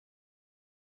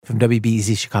From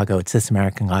WBEZ Chicago, it's This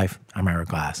American Life. I'm Ira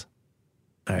Glass.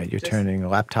 All right, you're turning a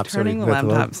laptop so we can both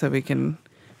look. So we can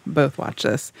both watch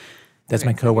this. That's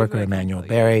my coworker, Emmanuel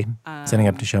Berry, setting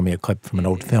up to show me a clip from an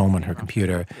old film on her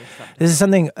computer. This is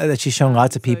something that she's shown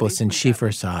lots of people since she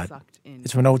first saw it.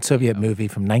 It's from an old Soviet movie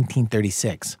from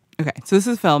 1936. Okay, so this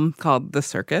is a film called The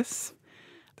Circus.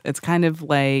 It's kind of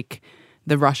like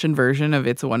the Russian version of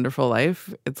It's a Wonderful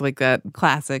Life. It's like that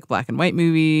classic black and white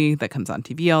movie that comes on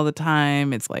TV all the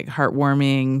time. It's like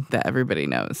heartwarming that everybody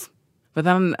knows. But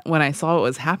then when I saw what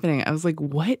was happening, I was like,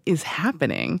 what is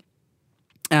happening?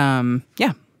 Yeah, I'm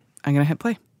going to hit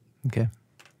play. Okay.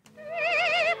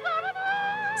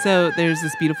 So there's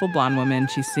this beautiful blonde woman.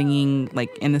 She's singing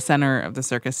like in the center of the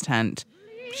circus tent.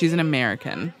 She's an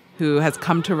American who has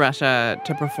come to Russia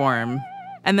to perform.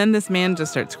 And then this man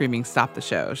just starts screaming, "Stop the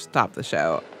show, stop the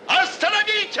show."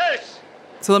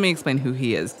 So let me explain who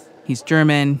he is. He's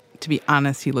German. To be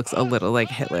honest, he looks a little like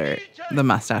Hitler, the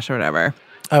mustache or whatever.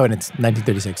 Oh, and it's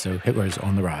 1936, so Hitler's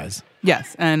on the rise.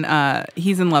 Yes, and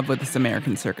he's in love with this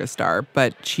American circus star,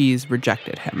 but she's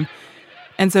rejected him.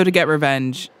 And so to get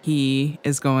revenge, he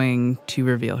is going to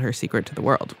reveal her secret to the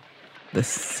world. The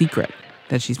secret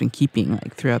that she's been keeping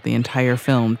like throughout the entire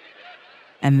film.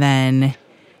 And then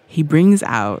he brings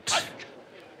out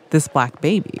this black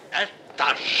baby.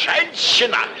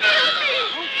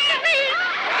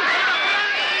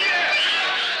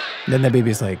 Then the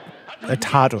baby's like a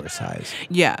toddler size.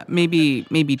 Yeah, maybe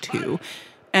 2.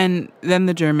 And then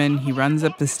the German, he runs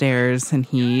up the stairs and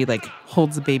he like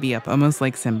holds the baby up almost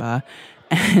like Simba.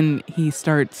 And he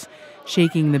starts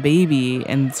shaking the baby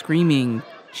and screaming.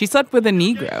 She slept with a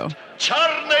Negro.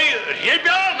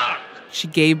 She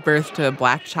gave birth to a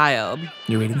black child.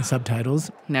 You're reading the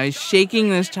subtitles? Now he's shaking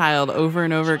this child over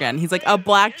and over again. He's like, a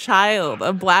black child,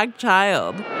 a black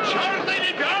child.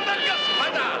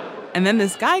 And then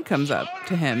this guy comes up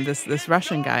to him, this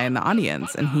Russian guy in the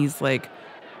audience, and he's like,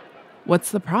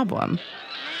 what's the problem?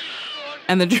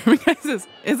 And the German guy says,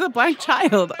 it's a black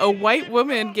child. A white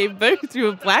woman gave birth to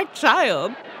a black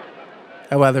child.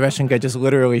 Oh, wow, the Russian guy just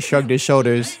literally shrugged his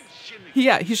shoulders.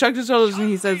 Yeah, he shrugged his shoulders and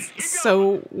he says,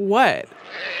 so what?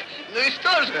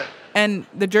 And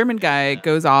the German guy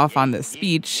goes off on this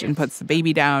speech and puts the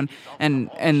baby down, and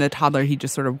the toddler, he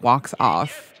just sort of walks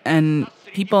off. And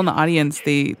people in the audience,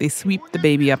 they sweep the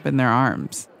baby up in their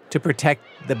arms. To protect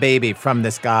the baby from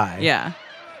this guy. Yeah.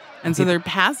 And so they're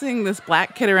passing this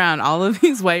black kid around, all of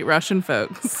these white Russian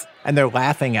folks. And they're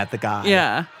laughing at the guy.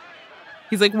 Yeah.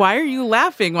 He's like, why are you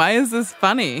laughing? Why is this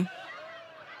funny?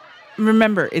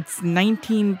 Remember, it's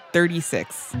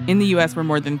 1936. In the U.S., we're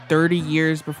more than 30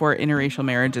 years before interracial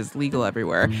marriage is legal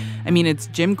everywhere. I mean, it's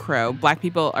Jim Crow. Black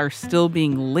people are still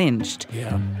being lynched.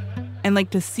 Yeah. And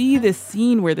like to see this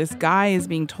scene where this guy is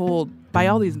being told by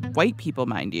all these white people,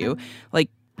 mind you, like,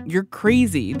 you're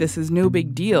crazy. This is no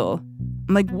big deal.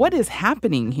 I'm like, what is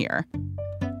happening here?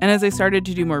 And as I started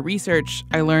to do more research,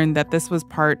 I learned that this was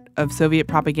part of Soviet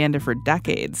propaganda for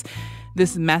decades.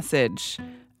 This message,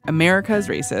 America is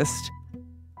racist,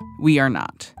 we are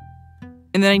not.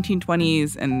 In the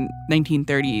 1920s and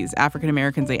 1930s, African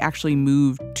Americans, they actually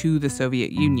moved to the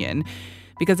Soviet Union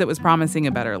because it was promising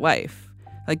a better life.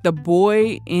 Like the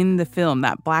boy in the film,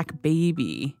 that black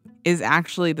baby, is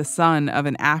actually the son of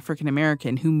an African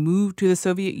American who moved to the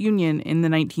Soviet Union in the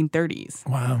 1930s.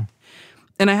 Wow.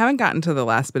 And I haven't gotten to the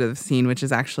last bit of the scene, which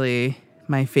is actually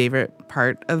my favorite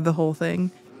part of the whole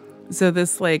thing. So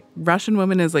this like Russian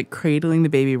woman is like cradling the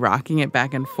baby, rocking it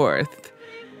back and forth.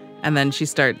 And then she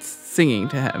starts singing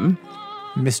to him.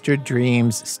 Mr.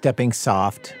 Dreams stepping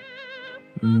soft,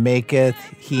 maketh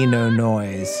he no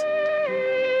noise.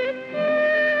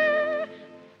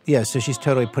 Yeah, so she's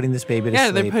totally putting this baby to sleep.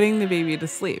 Yeah, they're putting the baby to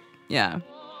sleep. Yeah.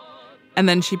 And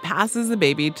then she passes the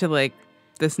baby to like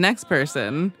this next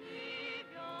person.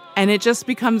 And it just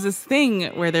becomes this thing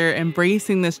where they're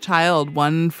embracing this child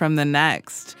one from the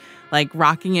next, like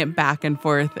rocking it back and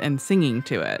forth and singing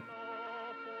to it.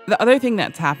 The other thing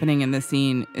that's happening in the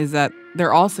scene is that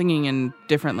they're all singing in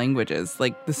different languages.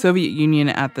 Like the Soviet Union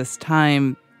at this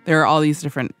time, there are all these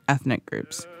different ethnic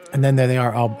groups. And then there they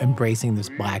are all embracing this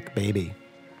black baby.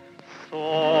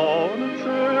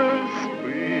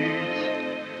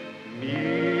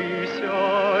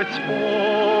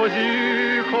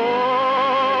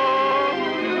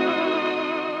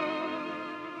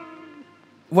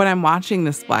 When I'm watching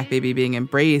this black baby being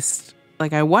embraced,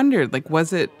 like I wondered, like,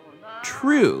 was it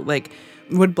true? Like,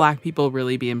 would black people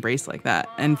really be embraced like that?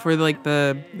 And for like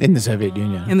in the Soviet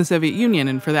Union. In the Soviet Union,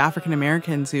 and for the African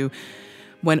Americans who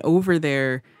went over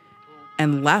there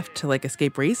and left to like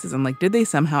escape racism, like did they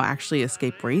somehow actually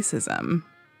escape racism?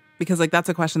 because like that's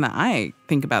a question that I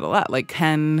think about a lot. Like,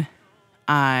 can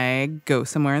I go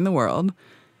somewhere in the world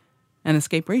and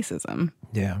escape racism?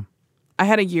 Yeah. I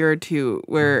had a year or two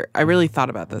where I really thought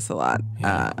about this a lot.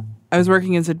 I was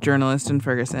working as a journalist in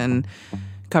Ferguson,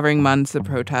 covering months of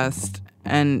protest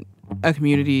and a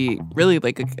community, really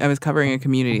I was covering a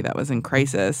community that was in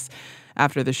crisis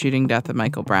after the shooting death of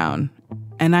Michael Brown.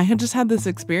 And I had just had this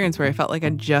experience where I felt like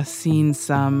I'd just seen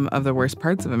some of the worst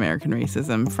parts of American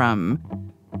racism, from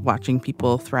watching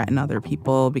people threaten other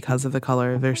people because of the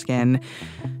color of their skin,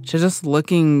 to just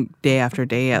looking day after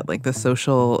day at like the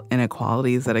social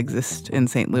inequalities that exist in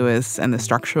St. Louis and the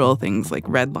structural things like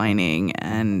redlining.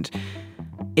 And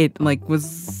it like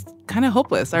was kind of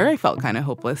hopeless, or I felt kind of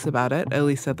hopeless about it, at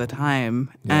least at the time.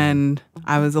 Yeah. And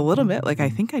I was a little bit like, I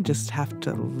think I just have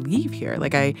to leave here.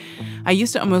 Like I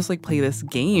used to almost like play this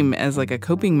game as like a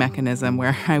coping mechanism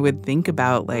where I would think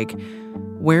about like,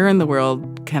 where in the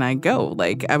world can I go?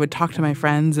 Like I would talk to my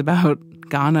friends about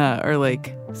Ghana or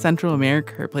like Central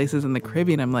America or places in the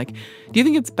Caribbean. I'm like, do you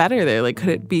think it's better there? Like,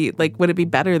 would it be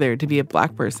better there to be a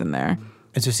Black person there?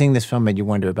 And so seeing this film made you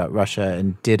wonder about Russia,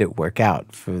 and did it work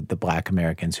out for the Black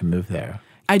Americans who moved there?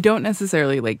 I don't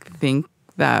necessarily think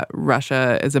that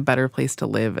Russia is a better place to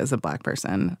live as a Black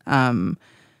person.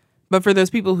 But for those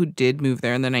people who did move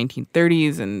there in the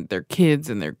 1930s and their kids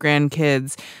and their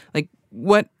grandkids, like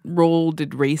what role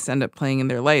did race end up playing in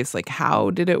their lives? Like how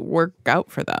did it work out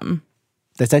for them?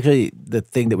 That's actually the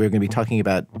thing that we're going to be talking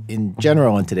about in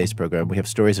general in today's program. We have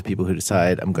stories of people who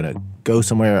decide, I'm going to go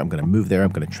somewhere, I'm going to move there, I'm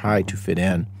going to try to fit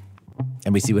in,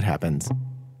 and we see what happens.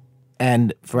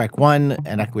 And for Act 1,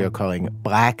 an act we are calling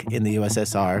Black in the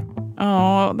USSR.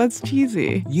 Oh, that's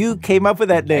cheesy. You came up with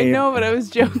that name. I know, but I was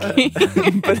joking.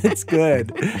 But it's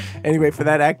good. Anyway, for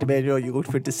that act, Emmanuel, you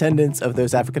looked for descendants of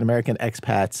those African-American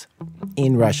expats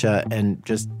in Russia, and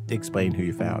just explain who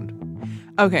you found.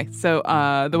 Okay, so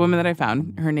the woman that I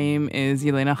found, her name is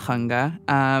Yelena Khanga,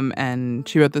 and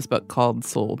she wrote this book called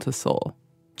Soul to Soul.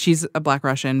 She's a Black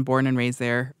Russian, born and raised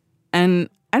there. And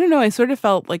I don't know, I sort of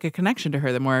felt like a connection to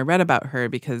her the more I read about her,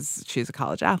 because she's a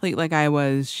college athlete like I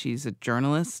was. She's a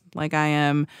journalist like I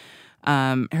am.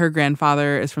 Her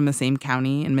grandfather is from the same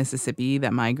county in Mississippi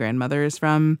that my grandmother is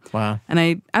from. Wow. And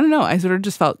I don't know, I sort of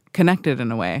just felt connected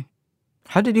in a way.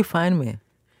 How did you find me?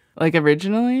 Like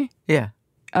originally? Yeah.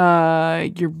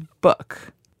 Your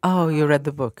book. Oh, you read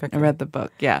the book. Okay. I read the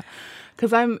book, yeah.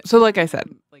 Because like I said,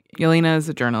 Yelena is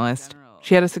a journalist.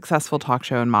 She had a successful talk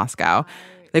show in Moscow.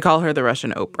 They call her the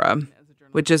Russian Oprah,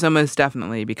 which is almost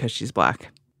definitely because she's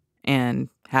Black and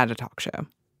had a talk show.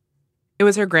 It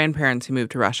was her grandparents who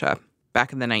moved to Russia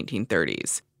back in the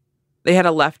 1930s. They had a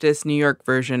leftist New York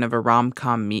version of a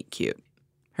rom-com meet cute.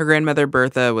 Her grandmother,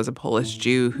 Bertha, was a Polish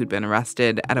Jew who'd been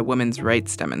arrested at a women's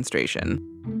rights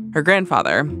demonstration. Her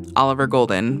grandfather, Oliver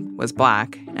Golden, was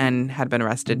Black and had been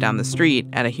arrested down the street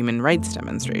at a human rights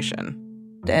demonstration.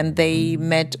 And they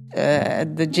met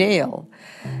at the jail.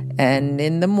 And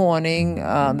in the morning,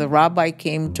 the rabbi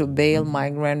came to bail my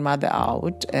grandmother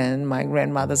out. And my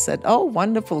grandmother said, "Oh,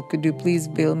 wonderful. Could you please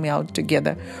bail me out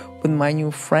together with my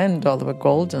new friend, Oliver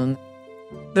Golden?"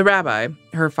 The rabbi,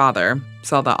 her father,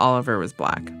 saw that Oliver was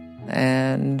Black.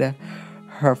 And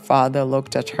her father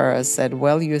looked at her and said,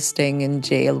 "Well, you're staying in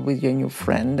jail with your new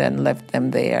friend," and left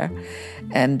them there.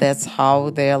 And that's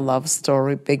how their love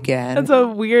story began. That's a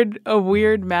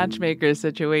weird matchmaker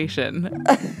situation.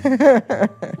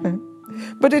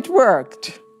 But it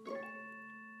worked.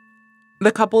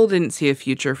 The couple didn't see a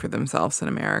future for themselves in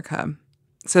America,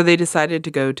 so they decided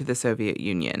to go to the Soviet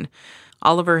Union.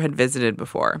 Oliver had visited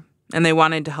before, and they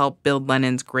wanted to help build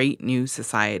Lenin's great new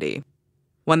society,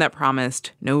 one that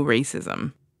promised no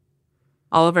racism.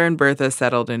 Oliver and Bertha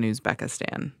settled in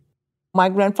Uzbekistan. My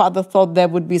grandfather thought there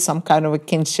would be some kind of a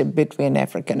kinship between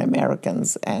African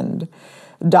Americans and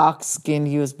dark-skinned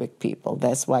Uzbek people.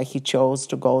 That's why he chose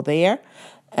to go there.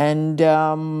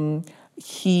 And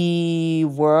he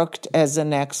worked as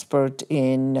an expert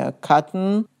in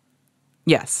cotton.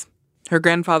 Yes, her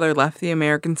grandfather left the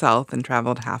American South and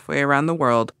traveled halfway around the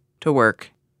world to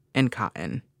work in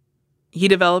cotton. He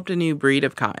developed a new breed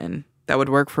of cotton that would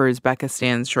work for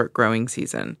Uzbekistan's short growing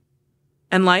season.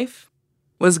 And life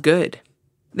was good.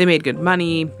 They made good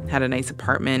money, had a nice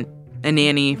apartment, a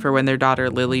nanny for when their daughter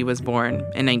Lily was born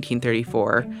in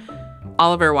 1934.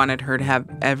 Oliver wanted her to have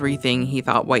everything he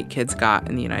thought white kids got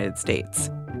in the United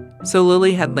States. So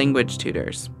Lily had language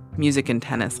tutors, music and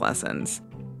tennis lessons.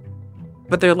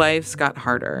 But their lives got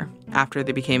harder after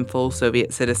they became full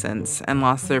Soviet citizens and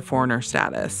lost their foreigner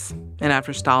status, and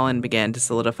after Stalin began to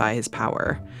solidify his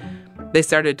power. They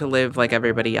started to live like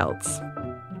everybody else.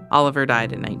 Oliver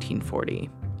died in 1940.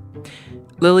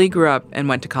 Lily grew up and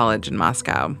went to college in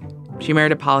Moscow. She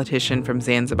married a politician from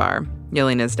Zanzibar,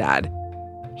 Yelena's dad.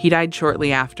 He died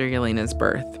shortly after Yelena's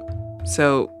birth.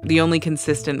 So the only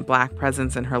consistent Black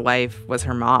presence in her life was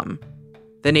her mom.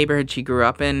 The neighborhood she grew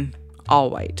up in, all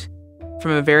white.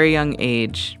 From a very young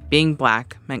age, being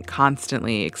Black meant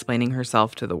constantly explaining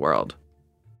herself to the world.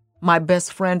 My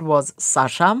best friend was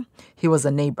Sasha. He was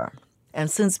a neighbor. And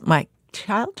since my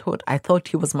childhood, I thought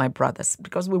he was my brother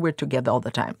because we were together all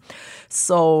the time.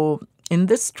 So in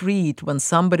the street, when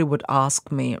somebody would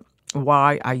ask me,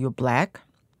 why are you Black?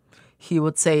 He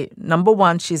would say, number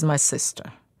one, she's my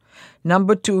sister.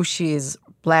 Number two, she is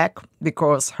Black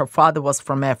because her father was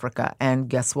from Africa. And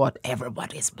guess what?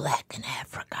 Everybody's Black in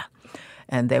Africa.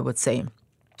 And they would say,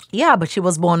 yeah, but she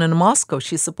was born in Moscow.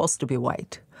 She's supposed to be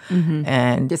white. Mm-hmm.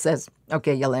 And he says,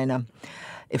 okay, Yelena,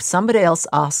 if somebody else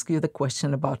asks you the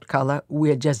question about color,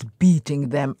 we're just beating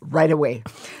them right away.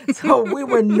 So we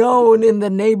were known in the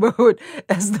neighborhood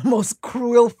as the most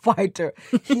cruel fighter.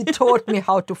 He taught me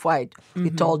how to fight. Mm-hmm. He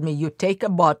told me, you take a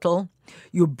bottle,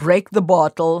 you break the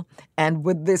bottle, and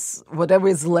with this, whatever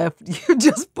is left, you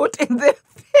just put in their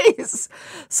face.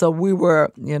 So we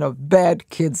were, bad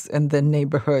kids in the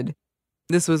neighborhood.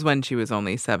 This was when she was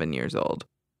only 7 years old.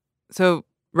 So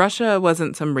Russia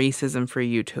wasn't some racism-free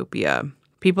utopia.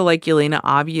 People like Yelena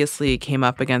obviously came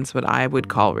up against what I would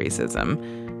call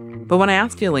racism. But when I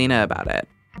asked Yelena about it,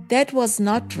 that was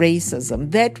not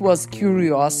racism. That was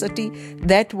curiosity.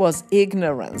 That was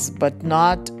ignorance, but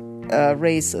not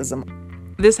racism.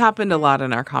 This happened a lot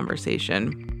in our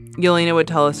conversation. Yelena would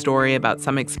tell a story about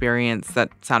some experience that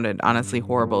sounded honestly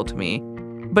horrible to me.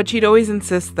 But she'd always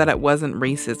insist that it wasn't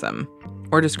racism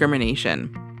or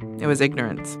discrimination. It was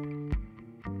ignorance.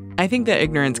 I think that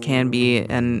ignorance can be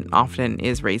and often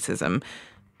is racism,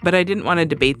 but I didn't want to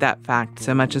debate that fact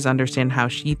so much as understand how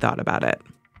she thought about it.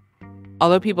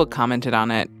 Although people commented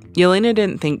on it, Yelena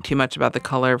didn't think too much about the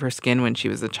color of her skin when she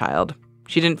was a child.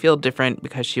 She didn't feel different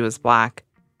because she was Black,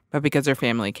 but because her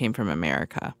family came from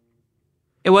America.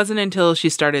 It wasn't until she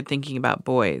started thinking about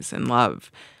boys and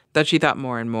love that she thought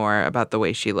more and more about the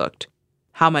way she looked,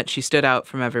 how much she stood out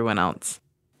from everyone else.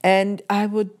 And I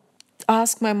would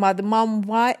ask my mother, Mom,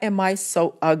 why am I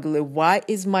so ugly? Why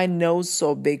is my nose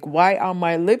so big? Why are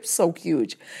my lips so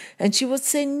huge? And she would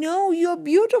say, no, you're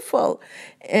beautiful.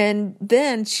 And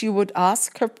then she would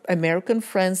ask her American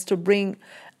friends to bring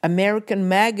American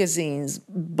magazines,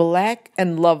 Black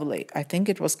and Lovely. I think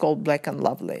it was called Black and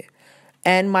Lovely.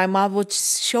 And my mom would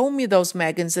show me those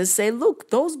magazines and say,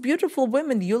 look, those beautiful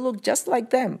women, you look just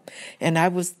like them. And I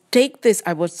would take this.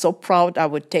 I was so proud. I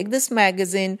would take this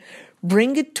magazine,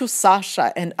 bring it to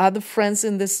Sasha and other friends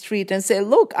in the street and say,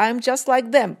 look, I'm just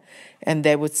like them. And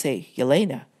they would say,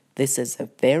 Yelena, this is a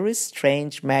very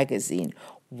strange magazine.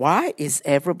 Why is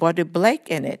everybody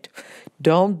Black in it?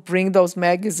 Don't bring those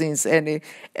magazines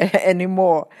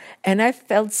anymore. And I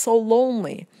felt so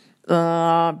lonely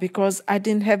because I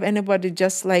didn't have anybody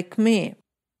just like me.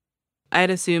 I had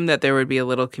assumed that there would be a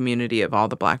little community of all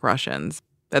the Black Russians,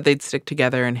 that they'd stick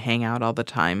together and hang out all the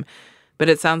time. But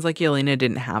it sounds like Yelena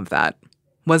didn't have that.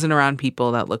 Wasn't around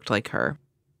people that looked like her.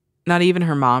 Not even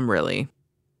her mom, really.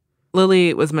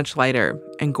 Lily was much lighter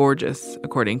and gorgeous,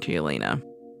 according to Yelena.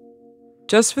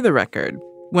 Just for the record,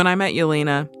 when I met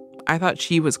Yelena, I thought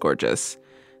she was gorgeous.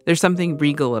 There's something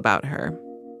regal about her.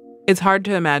 It's hard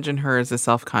to imagine her as a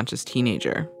self-conscious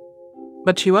teenager.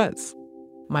 But she was.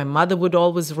 My mother would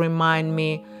always remind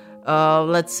me,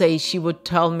 let's say she would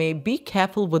tell me, be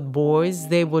careful with boys.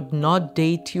 They would not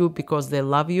date you because they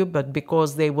love you, but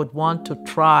because they would want to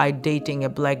try dating a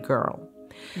Black girl.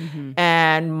 Mm-hmm.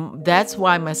 And that's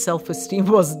why my self-esteem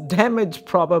was damaged,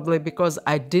 probably because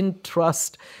I didn't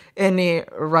trust any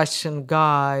Russian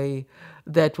guy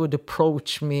that would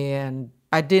approach me, and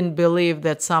I didn't believe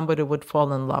that somebody would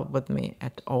fall in love with me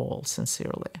at all,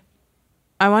 sincerely.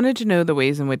 I wanted to know the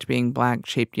ways in which being Black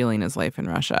shaped Yelena's life in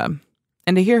Russia.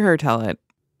 And to hear her tell it,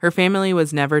 her family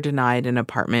was never denied an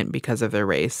apartment because of their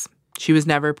race. She was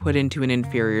never put into an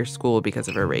inferior school because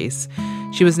of her race.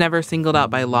 She was never singled out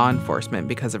by law enforcement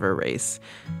because of her race.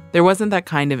 There wasn't that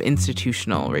kind of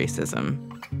institutional racism.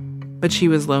 But she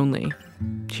was lonely.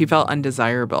 She felt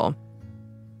undesirable.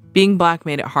 Being Black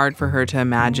made it hard for her to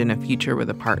imagine a future with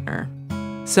a partner.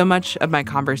 So much of my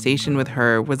conversation with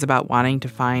her was about wanting to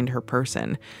find her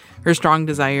person, her strong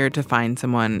desire to find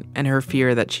someone, and her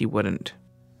fear that she wouldn't.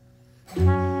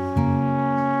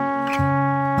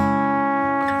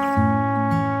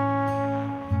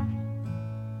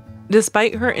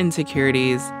 Despite her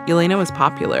insecurities, Yelena was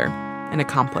popular and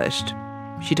accomplished.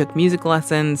 She took music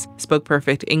lessons, spoke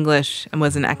perfect English, and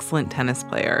was an excellent tennis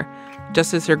player,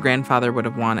 just as her grandfather would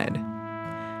have wanted.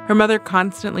 Her mother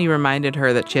constantly reminded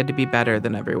her that she had to be better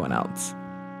than everyone else.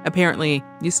 Apparently,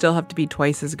 you still have to be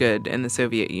twice as good in the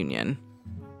Soviet Union.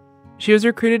 She was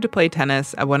recruited to play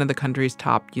tennis at one of the country's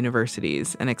top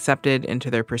universities and accepted into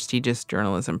their prestigious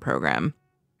journalism program.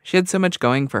 She had so much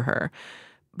going for her,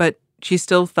 but she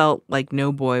still felt like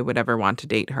no boy would ever want to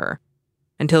date her,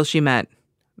 until she met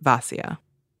Vasya.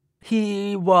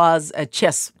 He was a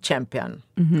chess champion.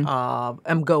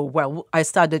 Well, I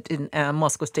studied in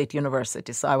Moscow State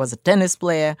University, so I was a tennis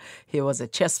player. He was a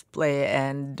chess player,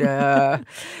 and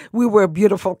we were a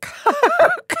beautiful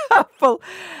couple.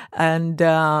 And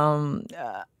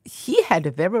he had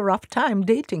a very rough time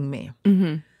dating me.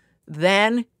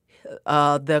 Then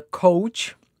the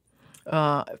coach,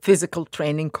 physical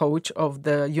training coach of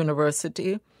the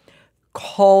university,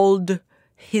 called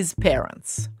his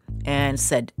parents and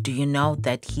said, "Do you know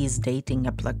that he's dating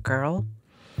a black girl?"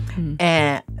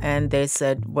 And they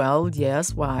said, "Well,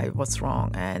 yes, why? What's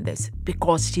wrong?" And they said,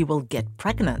 "Because she will get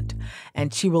pregnant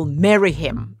and she will marry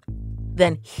him."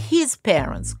 Then his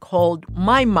parents called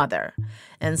my mother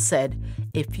and said,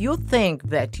 "If you think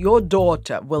that your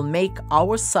daughter will make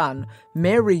our son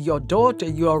marry your daughter,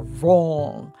 you're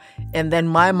wrong." And then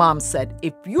my mom said,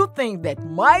 "If you think that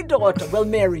my daughter will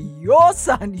marry your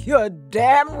son, you're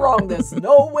damn wrong. There's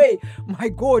no way my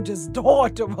gorgeous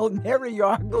daughter will marry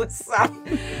your ugly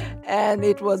son." And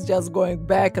it was just going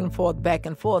back and forth, back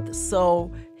and forth.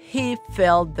 So he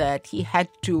felt that he had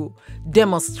to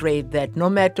demonstrate that no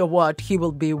matter what, he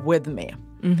will be with me.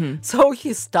 So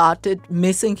he started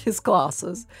missing his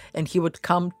classes, and he would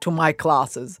come to my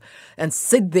classes and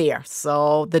sit there.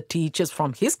 So the teachers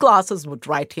from his classes would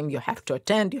write him, "You have to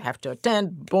attend, you have to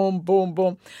attend," boom, boom,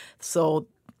 boom. So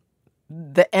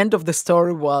the end of the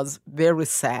story was very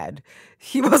sad.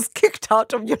 He was kicked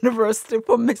out of university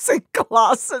for missing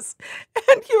classes,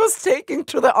 and he was taken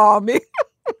to the army.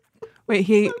 Wait,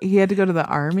 he had to go to the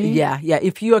army? Yeah.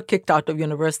 If you are kicked out of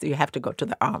university, you have to go to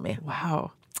the army.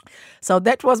 Wow. So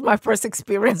that was my first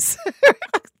experience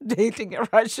dating a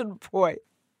Russian boy.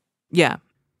 Yeah,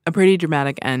 a pretty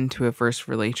dramatic end to a first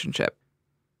relationship.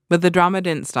 But the drama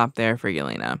didn't stop there for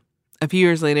Yelena. A few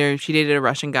years later, she dated a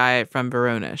Russian guy from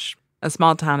Voronezh, a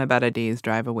small town about a day's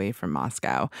drive away from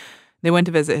Moscow. They went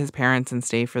to visit his parents and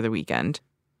stay for the weekend.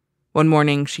 One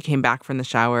morning, she came back from the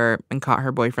shower and caught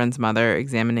her boyfriend's mother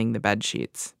examining the bed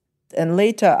sheets. And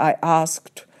later I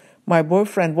asked my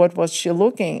boyfriend, what was she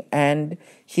looking? And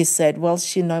he said, well,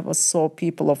 she never saw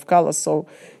people of color, so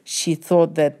she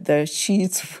thought that the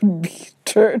sheets would be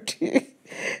dirty.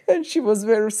 And she was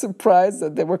very surprised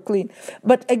that they were clean.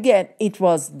 But again, it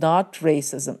was not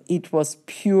racism. It was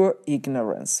pure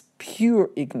ignorance.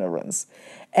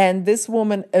 And this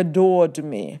woman adored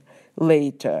me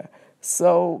later.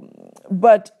 So,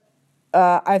 but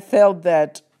I felt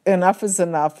that enough is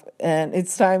enough, and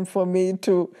it's time for me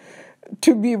to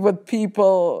be with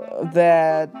people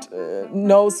that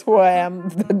knows who I am,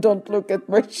 that don't look at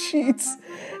my sheets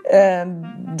and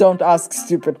don't ask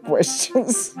stupid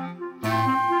questions.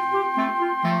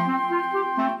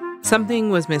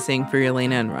 Something was missing for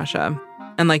Yelena in Russia.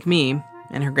 And like me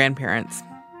and her grandparents,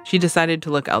 she decided to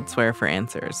look elsewhere for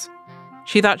answers.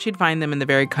 She thought she'd find them in the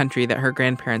very country that her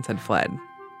grandparents had fled,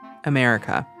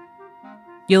 America.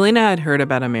 Yelena had heard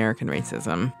about American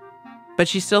racism, but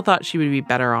she still thought she would be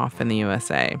better off in the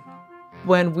USA.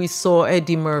 When we saw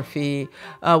Eddie Murphy,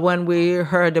 when we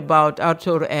heard about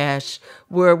Arthur Ashe,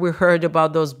 where we heard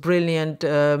about those brilliant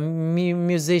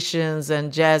musicians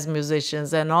and jazz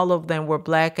musicians, and all of them were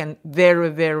black and very,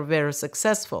 very, very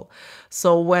successful.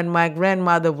 So when my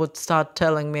grandmother would start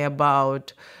telling me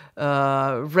about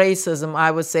racism,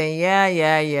 I would say,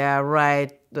 yeah,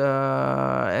 right,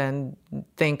 and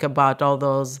think about all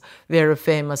those very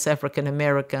famous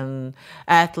African-American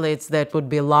athletes that would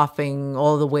be laughing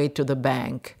all the way to the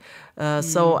bank.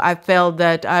 So I felt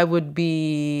that I would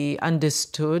be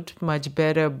understood much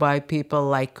better by people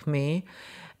like me.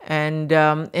 And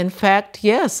in fact,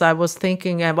 yes, I was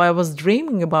thinking, I was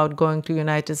dreaming about going to the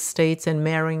United States and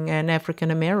marrying an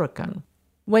African-American.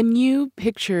 When you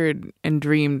pictured and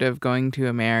dreamed of going to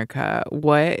America,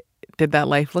 what did that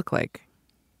life look like?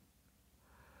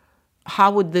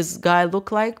 How would this guy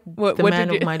look like? The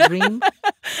man of my dream?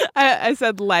 I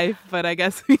said life, but I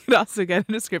guess we could also get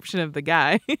a description of the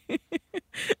guy.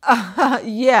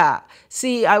 Yeah.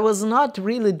 See, I was not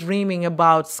really dreaming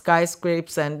about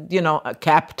skyscrapers and,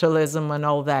 capitalism and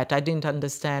all that. I didn't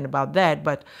understand about that,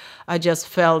 but I just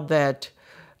felt that,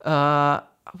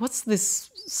 what's this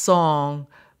song?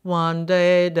 One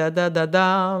day,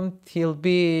 da-da-da-da, he'll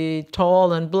be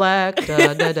tall and black,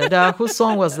 da-da-da-da. Whose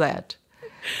song was that?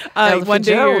 One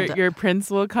day your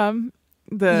prince will come?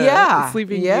 The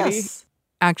Sleeping yes. Beauty?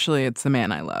 Actually, it's the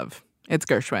man I love. It's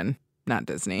Gershwin, not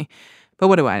Disney. But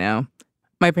what do I know?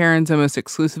 My parents almost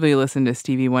exclusively listened to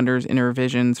Stevie Wonder's inner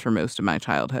visions for most of my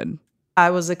childhood. I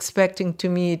was expecting to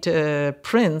meet a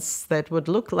prince that would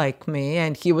look like me,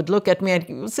 and he would look at me and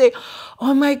he would say,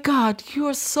 "Oh my God, you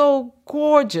are so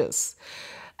gorgeous."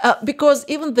 Because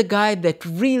even the guy that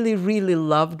really, really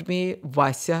loved me,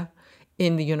 Vasya,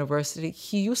 in the university,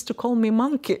 he used to call me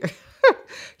monkey.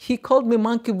 He called me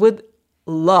monkey with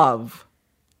love.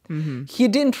 Mm-hmm. He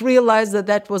didn't realize that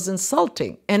that was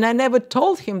insulting. And I never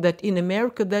told him that in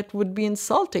America that would be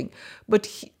insulting. But,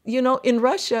 in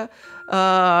Russia,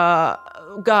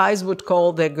 guys would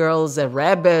call their girls a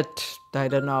rabbit, I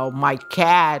don't know, my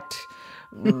cat.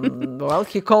 Well,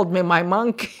 he called me my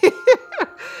monkey.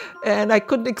 And I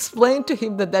couldn't explain to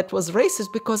him that that was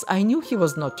racist because I knew he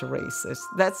was not a racist.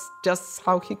 That's just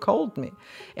how he called me.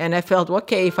 And I felt,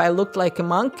 okay, if I looked like a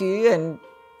monkey, and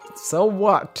so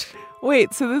what?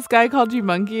 Wait, so this guy called you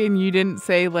monkey and you didn't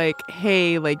say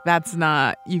hey, that's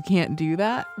not, you can't do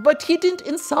that? But he didn't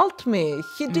insult me.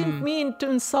 He didn't mean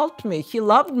to insult me. He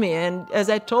loved me. And as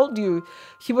I told you,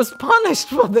 he was punished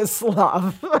for this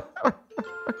love.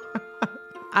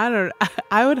 I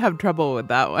would have trouble with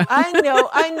that one. I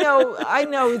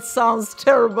know it sounds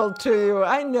terrible to you.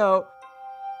 I know.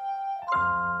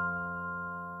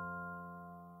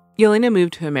 Yelena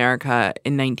moved to America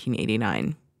in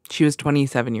 1989. She was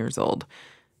 27 years old,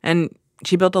 and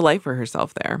she built a life for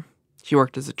herself there. She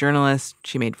worked as a journalist.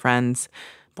 She made friends,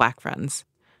 Black friends.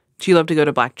 She loved to go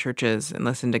to Black churches and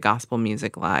listen to gospel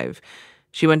music live.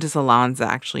 She went to salons that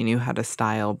actually knew how to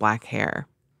style Black hair.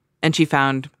 And she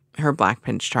found her Black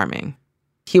Prince charming.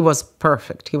 He was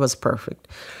perfect. He was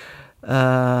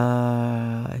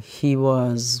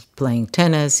playing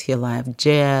tennis. He liked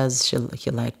jazz.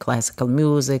 He liked classical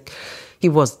music. He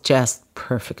was just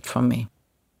perfect for me.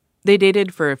 They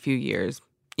dated for a few years.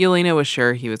 Yelena was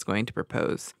sure he was going to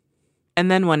propose. And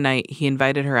then one night, he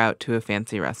invited her out to a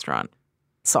fancy restaurant.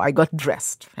 So I got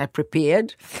dressed. I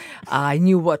prepared. I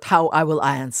knew how I will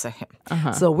answer him.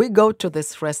 Uh-huh. So we go to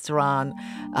this restaurant,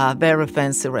 very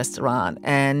fancy restaurant.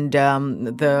 And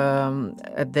at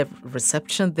the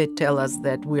reception, they tell us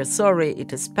that we are sorry,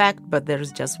 it is packed, but there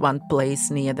is just one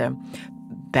place near the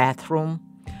bathroom.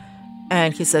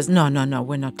 And he says, no,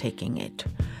 we're not taking it.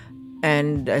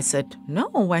 And I said, no,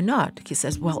 why not? He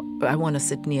says, well, I want to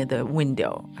sit near the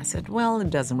window. I said, well, it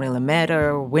doesn't really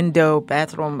matter. Window,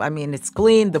 bathroom, it's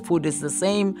clean. The food is the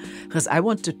same. Because I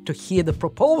wanted to hear the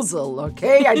proposal,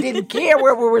 okay? I didn't care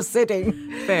where we were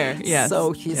sitting. Fair, yes.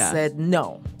 So he said,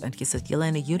 no. And he said,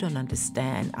 Yelena, you don't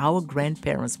understand. Our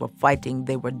grandparents were fighting.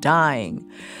 They were dying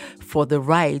for the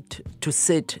right to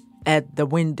sit at the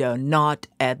window, not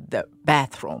at the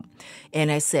bathroom.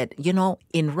 And I said,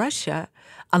 in Russia,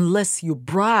 unless you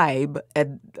bribe,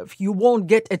 you won't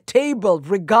get a table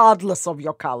regardless of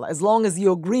your color. As long as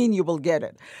you're green, you will get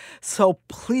it. So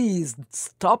please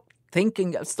stop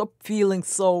feeling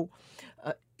so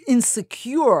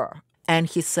insecure. And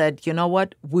he said, you know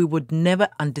what? We would never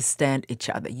understand each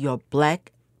other. You're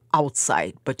Black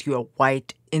outside, but you're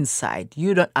white inside.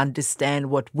 You don't understand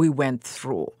what we went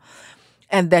through.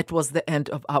 And that was the end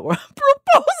of our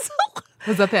proposal.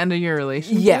 Was that the end of your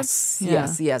relationship? Yes,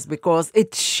 because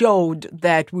it showed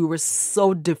that we were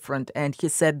so different, and he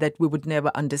said that we would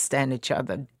never understand each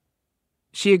other.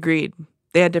 She agreed.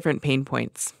 They had different pain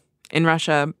points. In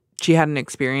Russia, she hadn't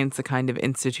experienced the kind of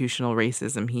institutional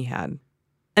racism he had.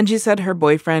 And she said her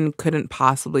boyfriend couldn't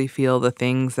possibly feel the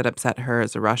things that upset her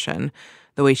as a Russian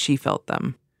the way she felt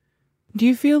them. Do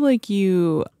you feel like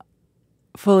you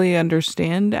fully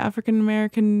understand African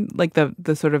American,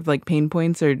 the sort of pain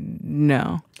points, or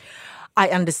no? I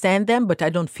understand them, but I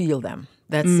don't feel them.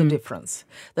 That's the difference.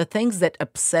 The things that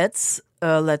upsets,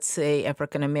 let's say,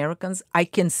 African Americans, I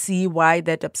can see why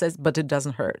that upsets, but it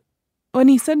doesn't hurt. When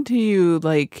he said to you,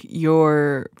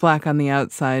 you're Black on the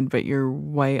outside, but you're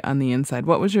white on the inside,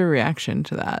 what was your reaction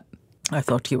to that? I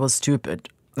thought he was stupid.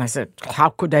 I said, how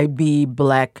could I be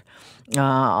Black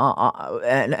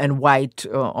and white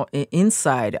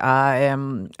inside?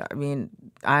 I'm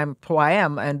who I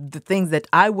am, and the things that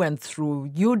I went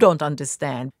through, you don't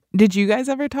understand. Did you guys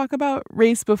ever talk about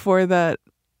race before that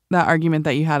argument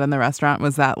that you had in the restaurant?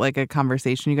 Was that a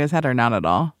conversation you guys had, or not at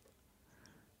all?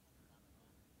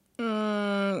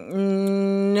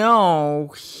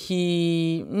 No,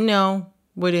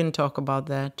 we didn't talk about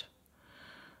that.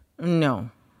 No.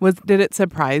 Did it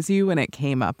surprise you when it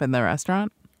came up in the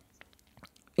restaurant?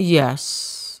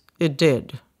 Yes, it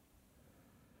did.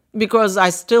 Because I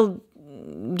still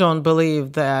don't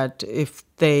believe that if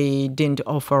they didn't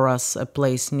offer us a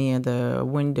place near the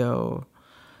window,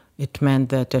 it meant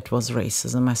that it was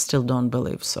racism. I still don't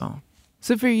believe so.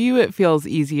 So for you, it feels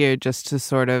easier just to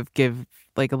sort of give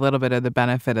like a little bit of the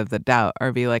benefit of the doubt,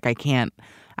 or be like, I can't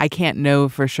know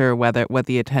for sure what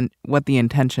the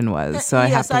intention was, so I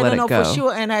have to let it go. Yes, I don't know for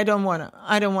sure, and I don't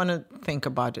want to think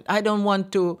about it. I don't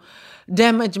want to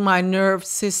damage my nerve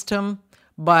system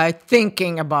by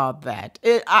thinking about that.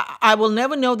 I will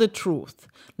never know the truth,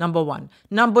 number one.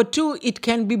 Number two, it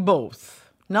can be both.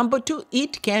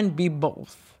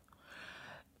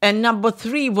 And number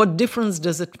three, what difference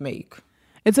does it make?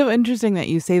 It's so interesting that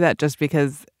you say that, just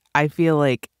because I feel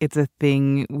like it's a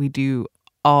thing we do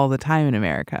all the time in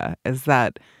America, is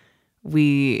that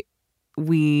we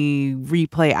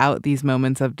replay out these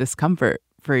moments of discomfort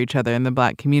for each other in the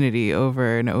Black community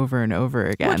over and over and over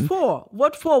again.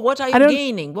 What for? What are you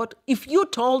gaining? What if you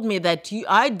told me that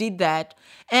I did that,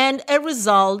 and as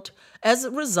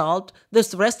a result,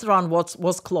 this restaurant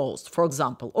was closed, for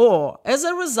example, or as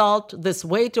a result, this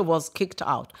waiter was kicked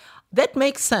out? That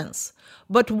makes sense.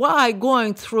 But why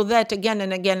going through that again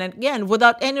and again and again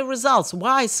without any results?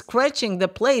 Why scratching the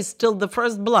place till the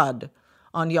first blood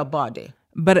on your body?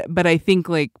 But I think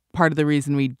like part of the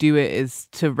reason we do it is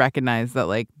to recognize that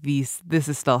like this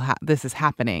is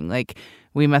happening. Like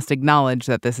we must acknowledge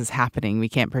that this is happening. We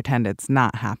can't pretend it's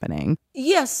not happening.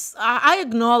 Yes, I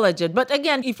acknowledge it. But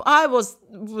again, if I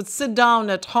would sit down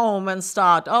at home and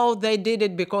start, they did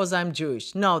it because I'm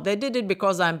Jewish. No, they did it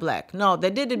because I'm Black. No, they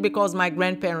did it because my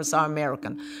grandparents are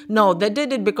American. No, they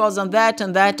did it because of that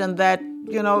and that and that.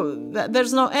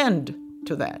 There's no end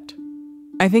to that.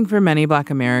 I think for many Black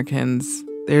Americans,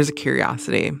 there's a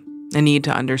curiosity, a need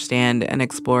to understand and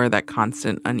explore that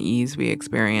constant unease we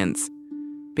experience.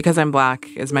 Because I'm Black,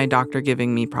 is my doctor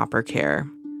giving me proper care?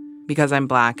 Because I'm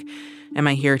Black, am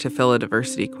I here to fill a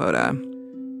diversity quota?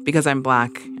 Because I'm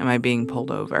Black, am I being pulled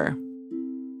over?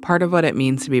 Part of what it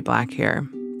means to be Black here,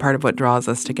 part of what draws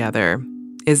us together,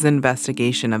 is the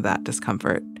investigation of that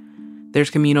discomfort. There's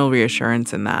communal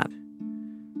reassurance in that.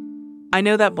 I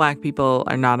know that Black people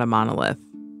are not a monolith,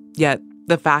 yet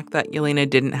the fact that Yelena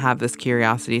didn't have this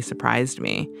curiosity surprised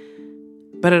me.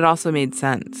 But it also made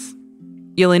sense.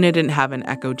 Yelena didn't have an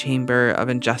echo chamber of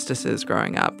injustices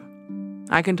growing up.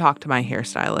 I can talk to my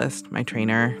hairstylist, my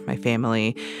trainer, my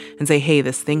family, and say, hey,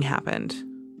 this thing happened.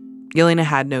 Yelena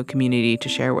had no community to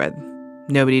share with,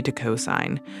 nobody to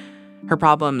co-sign. Her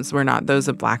problems were not those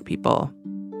of Black people,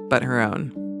 but her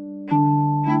own.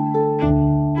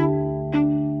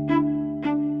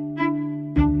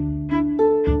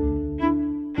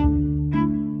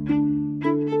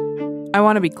 I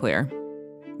want to be clear.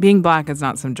 Being Black is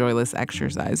not some joyless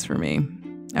exercise for me.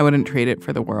 I wouldn't trade it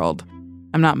for the world.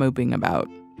 I'm not moping about.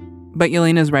 But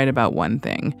Yelena's right about one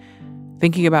thing.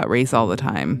 Thinking about race all the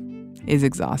time is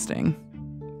exhausting.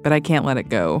 But I can't let it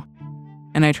go.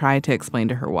 And I try to explain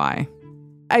to her why.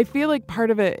 I feel like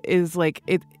part of it is like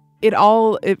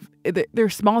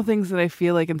there's small things that I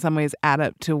feel like in some ways add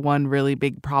up to one really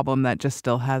big problem that just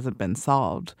still hasn't been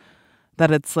solved.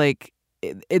 That it's like,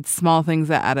 it's small things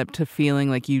that add up to feeling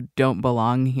like you don't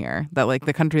belong here. That like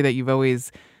the country that you've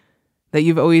always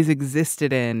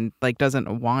existed in like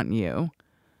doesn't want you.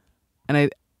 And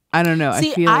I don't know.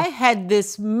 See, I had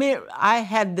this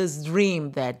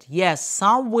dream that yes,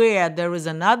 somewhere there is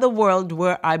another world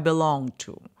where I belong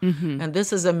to. Mm-hmm. And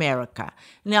this is America.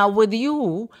 Now with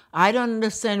you, I don't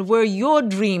understand where your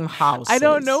dream house is. I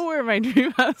don't know where my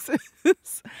dream house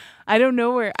is. I don't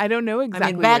know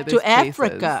exactly. Back where to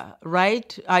Africa,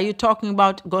 right? Are you talking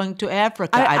about going to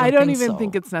Africa? I don't even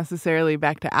think it's necessarily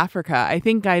back to Africa. I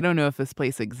don't know if this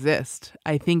place exists.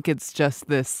 I think it's just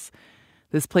this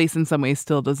place in some ways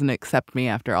still doesn't accept me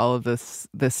after all of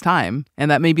this time,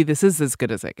 and that maybe this is as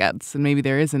good as it gets, and maybe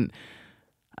there isn't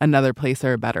another place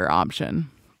or a better option.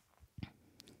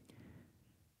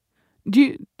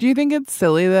 Do you think it's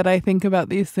silly that I think about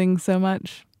these things so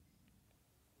much?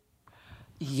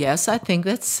 Yes, I think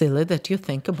that's silly that you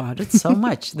think about it so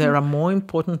much. There are more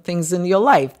important things in your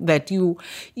life that you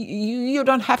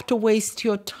don't have to waste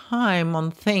your time on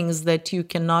things that you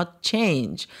cannot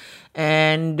change.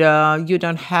 And you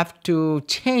don't have to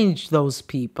change those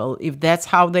people if that's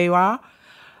how they are.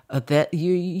 That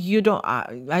you don't.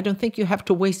 I don't think you have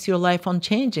to waste your life on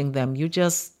changing them. You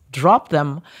just drop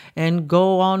them and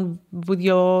go on with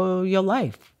your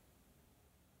life.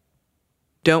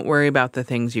 Don't worry about the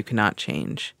things you cannot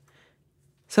change.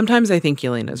 Sometimes I think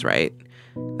Yelena's right,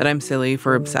 that I'm silly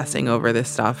for obsessing over this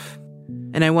stuff.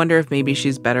 And I wonder if maybe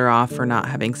she's better off for not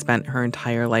having spent her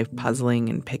entire life puzzling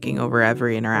and picking over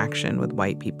every interaction with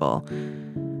white people.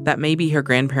 That maybe her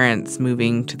grandparents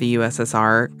moving to the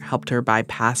USSR helped her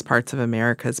bypass parts of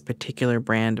America's particular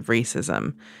brand of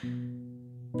racism.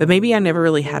 But maybe I never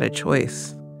really had a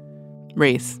choice.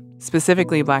 Race,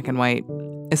 specifically black and white,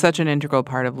 is such an integral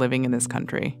part of living in this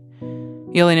country.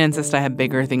 Yelena insists I have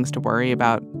bigger things to worry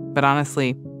about, but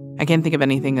honestly, I can't think of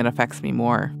anything that affects me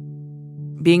more.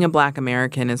 Being a Black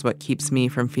American is what keeps me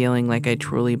from feeling like I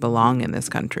truly belong in this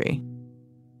country.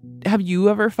 Have you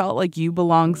ever felt like you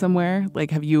belong somewhere?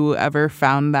 Like, have you ever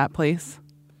found that place?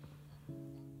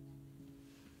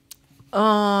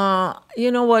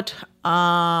 You know what?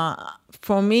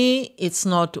 For me, it's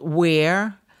not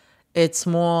where, it's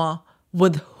more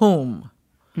with whom.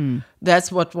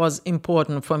 That's what was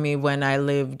important for me when I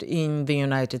lived in the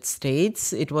United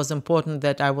States. It was important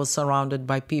that I was surrounded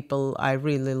by people I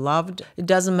really loved. It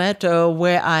doesn't matter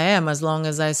where I am as long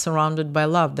as I'm surrounded by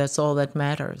love. That's all that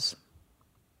matters.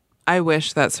 I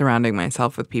wish that surrounding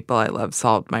myself with people I love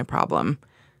solved my problem.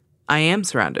 I am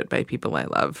surrounded by people I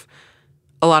love.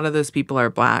 A lot of those people are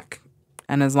Black,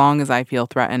 and as long as I feel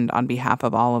threatened on behalf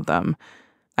of all of them,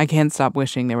 I can't stop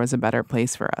wishing there was a better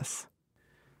place for us.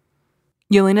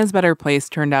 Yelena's better place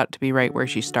turned out to be right where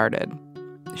she started.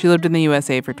 She lived in the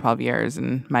USA for 12 years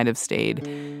and might have stayed,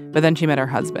 but then she met her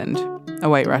husband, a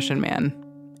white Russian man,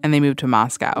 and they moved to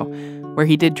Moscow, where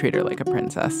he did treat her like a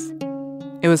princess.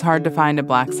 It was hard to find a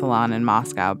Black salon in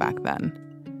Moscow back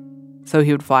then, so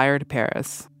he would fly her to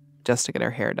Paris just to get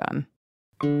her hair done.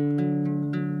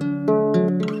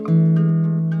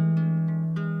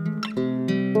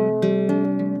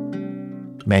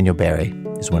 Emanuel Berry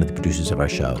is one of the producers of our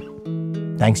show.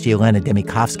 Thanks to Yelena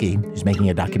Demikovsky, who's making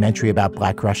a documentary about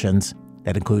Black Russians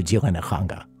that includes Yelena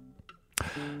Khanga.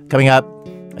 Coming up,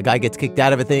 a guy gets kicked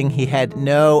out of a thing he had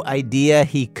no idea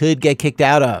he could get kicked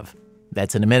out of.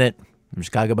 That's in a minute from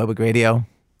Chicago Public Radio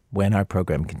when our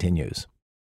program continues.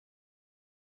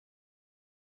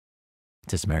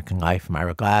 This American Life, I'm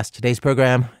Ira Glass. Today's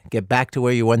program, get back to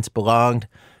where you once belonged.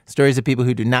 Stories of people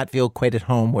who do not feel quite at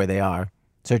home where they are,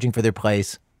 searching for their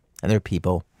place and their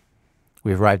people.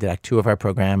 We've arrived at Act 2 of our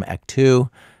program, Act 2,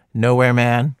 Nowhere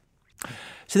Man.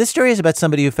 So this story is about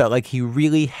somebody who felt like he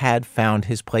really had found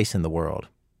his place in the world.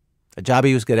 A job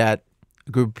he was good at, a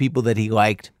group of people that he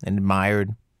liked and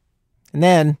admired. And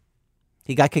then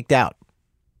he got kicked out.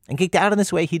 And kicked out in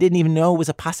this way he didn't even know was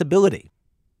a possibility.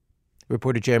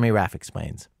 Reporter Jeremy Raff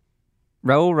explains.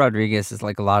 Raul Rodriguez is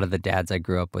like a lot of the dads I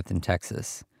grew up with in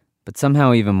Texas, but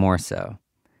somehow even more so.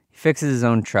 He fixes his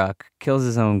own truck, kills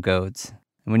his own goats,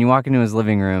 and when you walk into his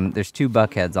living room, there's 2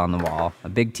 buckheads on the wall, a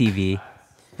big TV,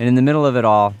 and in the middle of it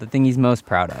all, the thing he's most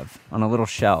proud of, on a little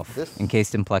shelf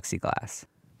encased in plexiglass.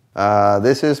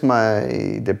 This is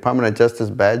my Department of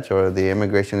Justice badge, or the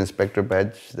Immigration Inspector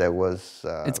badge that was...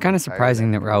 It's kind of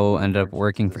surprising that Raul ended up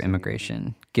working for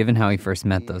immigration, given how he first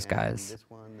met those guys.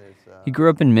 He grew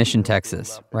up in Mission,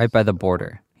 Texas, right by the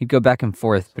border. He'd go back and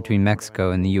forth between Mexico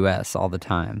and the U.S. all the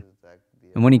time.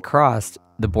 And when he crossed,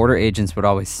 the border agents would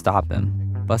always stop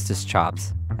him, bust his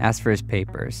chops, ask for his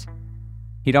papers.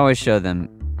 He'd always show them,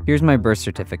 here's my birth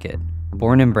certificate,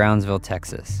 born in Brownsville,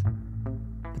 Texas.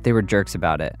 But they were jerks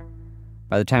about it.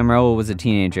 By the time Raul was a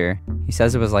teenager, he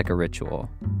says it was like a ritual.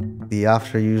 The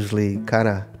officer usually kind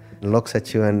of looks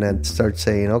at you and then starts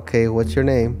saying, okay, what's your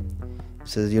name? He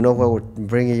says, you know what, we're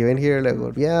bringing you in here? I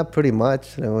go, yeah, pretty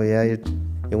much. I go, yeah,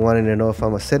 you wanting to know if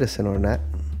I'm a citizen or not?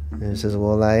 And he says,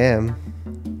 well, I am.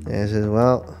 And he says,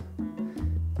 well,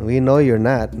 we know you're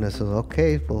not. And I says,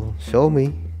 okay, well, show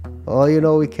me. Oh, you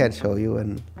know, we can't show you.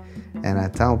 And I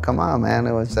tell him, come on, man.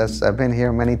 I've been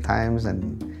here many times,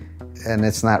 and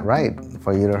it's not right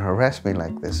for you to harass me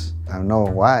like this. I know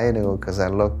why, because I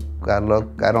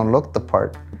don't look the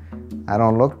part. I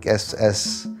don't look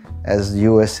as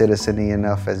U.S. citizen-y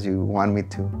enough as you want me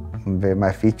to.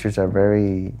 My features are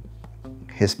very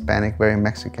Hispanic, very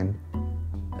Mexican.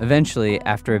 Eventually,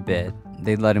 after a bit,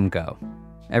 they'd let him go.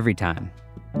 Every time.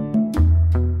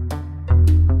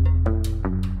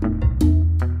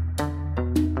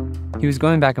 He was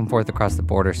going back and forth across the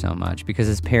border so much because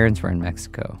his parents were in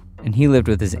Mexico, and he lived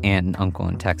with his aunt and uncle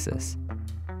in Texas.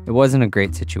 It wasn't a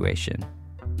great situation.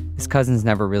 His cousins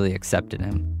never really accepted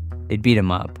him. They'd beat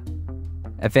him up.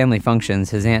 At family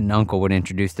functions, his aunt and uncle would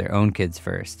introduce their own kids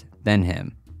first, then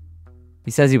him.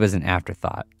 He says he was an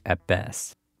afterthought, at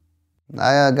best.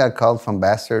 I got called from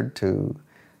bastard to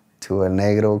a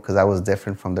negro because I was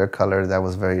different from their color. That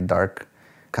was very dark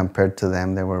compared to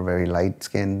them. They were very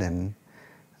light-skinned, and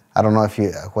I don't know if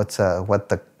what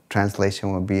the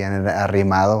translation would be. And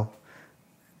arrimado,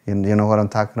 you know what I'm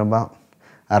talking about?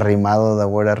 Arrimado, the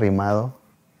word arrimado.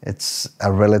 It's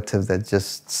a relative that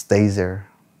just stays there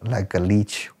like a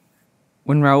leech.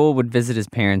 When Raul would visit his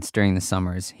parents during the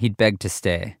summers, he'd beg to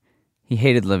stay. He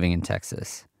hated living in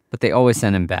Texas, but they always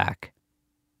sent him back.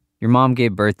 Your mom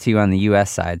gave birth to you on the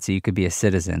U.S. side so you could be a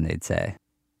citizen, they'd say.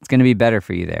 It's going to be better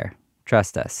for you there.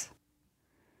 Trust us.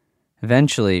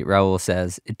 Eventually, Raul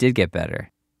says, it did get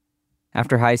better.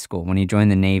 After high school, when he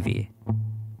joined the Navy,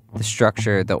 the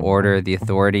structure, the order, the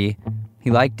authority,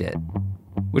 he liked it,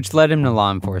 which led him to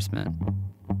law enforcement.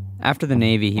 After the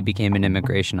Navy, he became an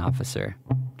immigration officer,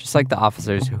 just like the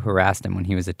officers who harassed him when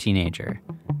he was a teenager.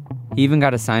 He even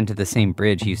got assigned to the same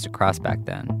bridge he used to cross back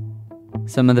then.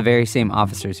 Some of the very same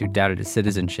officers who doubted his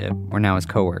citizenship were now his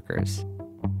coworkers.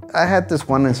 I had this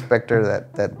one inspector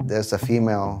that there's a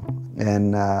female,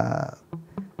 and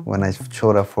when I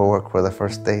showed up for work for the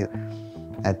first day,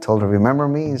 I told her, remember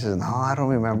me? He says, no, I don't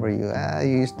remember you.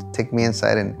 You used to take me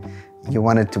inside and you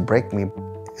wanted to break me.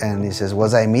 And he says,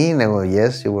 was I mean? I go,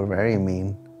 yes, you were very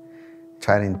mean.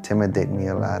 Tried to intimidate me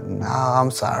a lot. No,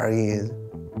 I'm sorry.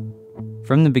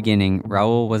 From the beginning,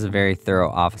 Raul was a very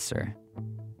thorough officer.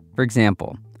 For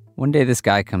example, one day this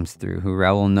guy comes through who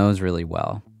Raul knows really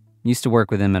well. Used to work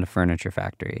with him at a furniture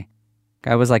factory.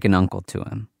 Guy was like an uncle to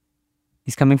him.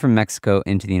 He's coming from Mexico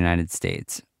into the United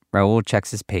States. Raul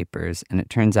checks his papers, and it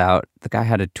turns out the guy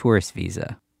had a tourist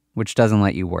visa, which doesn't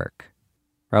let you work.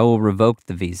 Raul revoked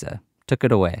the visa, took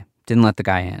it away, didn't let the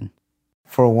guy in.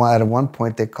 For a while, at one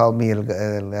point, they called me El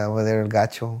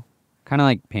Gacho. Kind of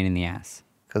like pain in the ass.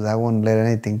 Because I wouldn't let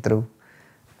anything through.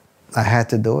 I had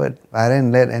to do it. I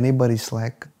didn't let anybody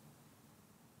slack.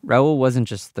 Raul wasn't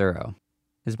just thorough.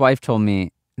 His wife told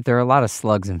me there are a lot of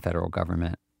slugs in federal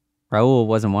government. Raul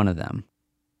wasn't one of them.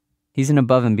 He's an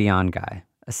above and beyond guy,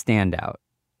 a standout.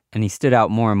 And he stood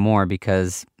out more and more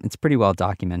because it's pretty well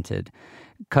documented.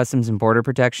 Customs and Border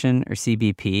Protection, or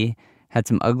CBP, had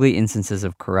some ugly instances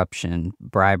of corruption,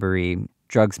 bribery,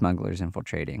 drug smugglers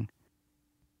infiltrating.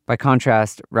 By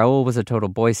contrast, Raul was a total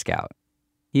Boy Scout.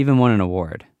 He even won an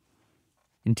award.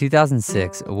 In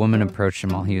 2006, a woman approached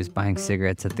him while he was buying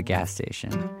cigarettes at the gas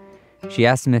station. She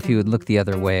asked him if he would look the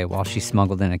other way while she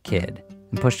smuggled in a kid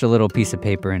and pushed a little piece of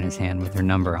paper in his hand with her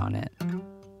number on it.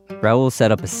 Raul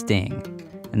set up a sting,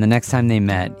 and the next time they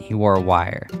met, he wore a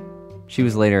wire. She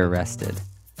was later arrested.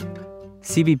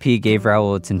 CBP gave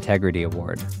Raul its Integrity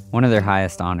Award, one of their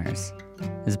highest honors.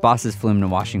 His bosses flew him to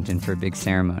Washington for a big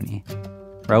ceremony.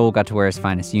 Raul got to wear his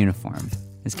finest uniform.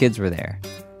 His kids were there.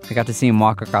 They got to see him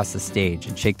walk across the stage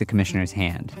and shake the commissioner's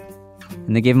hand.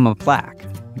 And they gave him a plaque,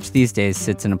 which these days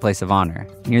sits in a place of honor,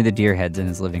 near the deer heads in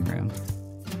his living room.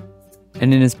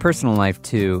 And in his personal life,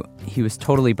 too, he was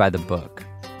totally by the book.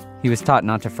 He was taught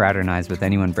not to fraternize with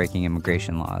anyone breaking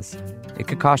immigration laws. It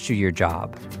could cost you your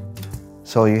job.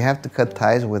 So you have to cut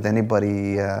ties with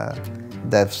anybody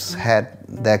that's had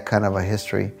that kind of a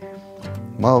history.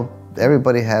 Well,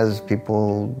 everybody has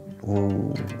people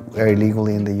who are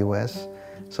illegally in the U.S.,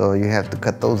 so you have to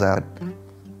cut those out.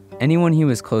 Anyone he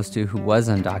was close to who was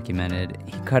undocumented,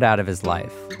 he cut out of his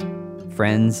life.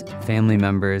 Friends, family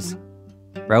members.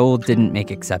 Raul didn't make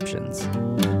exceptions.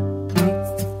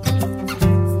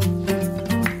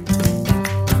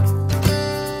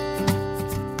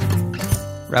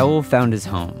 Raul found his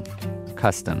home,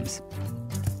 Customs.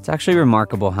 It's actually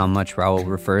remarkable how much Raul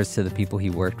refers to the people he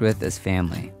worked with as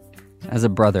family, as a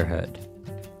brotherhood.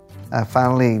 I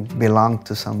finally belonged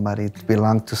to somebody,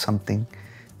 belonged to something,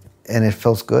 and it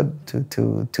feels good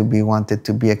to be wanted,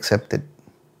 to be accepted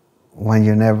when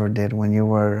you never did, when you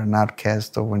were an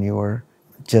outcast or when you were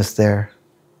just there.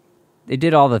 They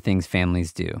did all the things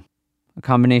families do, a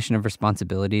combination of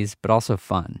responsibilities, but also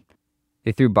fun.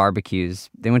 They threw barbecues,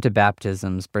 they went to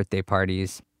baptisms, birthday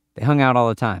parties. They hung out all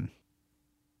the time.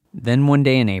 Then one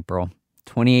day in April,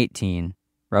 2018,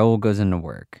 Raul goes into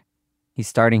work. He's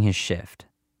starting his shift.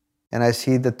 And I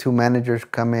see the two managers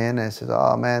come in and I says,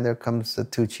 oh man, there comes the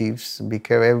two chiefs. Be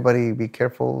careful, everybody be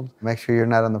careful. Make sure you're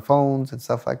not on the phones and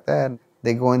stuff like that.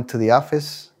 They go into the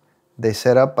office, they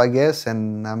set up, I guess,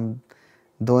 and I'm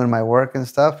doing my work and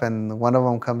stuff. And one of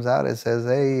them comes out and says,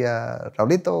 hey,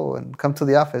 Raulito, and come to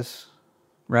the office.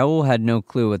 Raul had no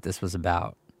clue what this was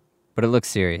about, but it looked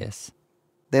serious.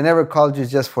 They never called you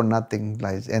just for nothing,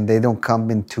 and they don't come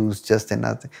in twos just in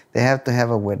nothing. They have to have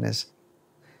a witness.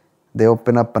 They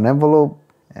open up an envelope,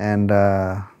 and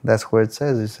that's where it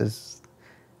says.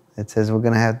 It says we're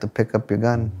gonna have to pick up your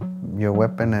gun, your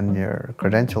weapon, and your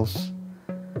credentials.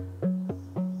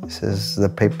 It says the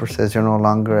paper says you're no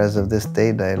longer, as of this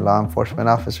date, a law enforcement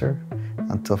officer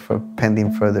until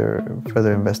pending further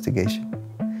investigation.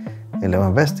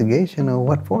 Investigation? Or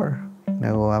what for?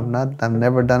 No, I've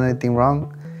never done anything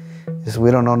wrong. We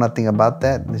don't know nothing about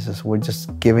that. We're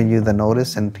just giving you the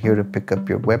notice and here to pick up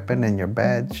your weapon and your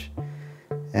badge.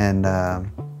 And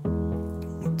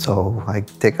so I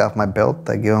take off my belt,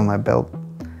 I give him my belt,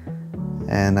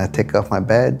 and I take off my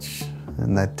badge,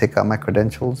 And I take out my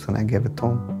credentials and I give it to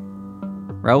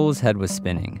him. Raul's head was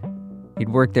spinning. He'd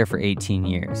worked there for 18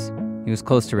 years. He was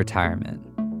close to retirement.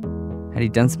 Had he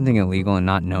done something illegal and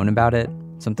not known about it?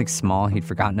 Something small he'd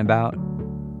forgotten about?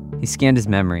 He scanned his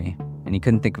memory, and he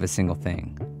couldn't think of a single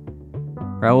thing.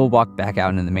 Raul walked back out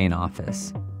into the main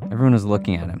office. Everyone was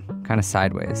looking at him, kind of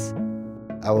sideways.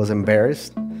 I was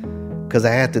embarrassed because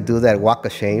I had to do that walk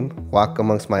of shame, walk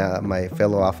amongst my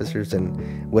fellow officers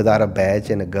and without a badge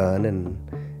and a gun, and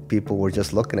people were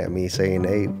just looking at me saying,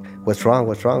 "Hey, what's wrong?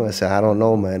 What's wrong?" I said, "I don't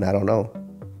know, man. I don't know."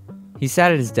 He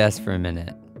sat at his desk for a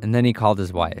minute, and then he called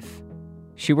his wife.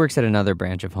 She works at another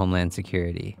branch of Homeland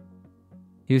Security.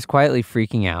 He was quietly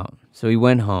freaking out, so he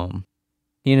went home.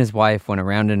 He and his wife went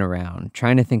around and around,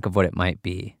 trying to think of what it might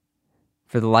be.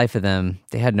 For the life of them,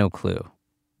 they had no clue.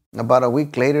 About a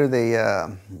week later,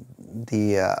 the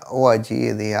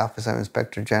OIG, the Office of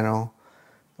Inspector General,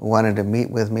 wanted to meet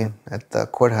with me at the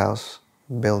courthouse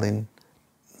building.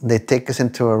 They take us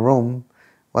into a room,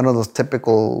 one of those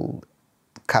typical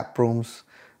cop rooms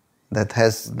that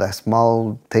has the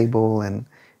small table, and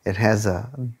it has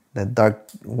the dark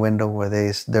window where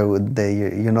they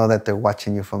you know that they're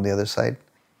watching you from the other side.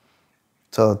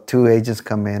 So 2 agents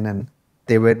come in and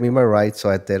they read me my rights, so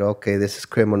I said, "Okay, this is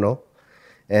criminal."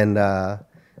 And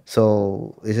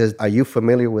so it says, "Are you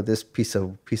familiar with this piece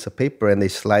of paper?" And they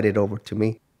slide it over to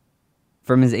me.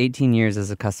 From his 18 years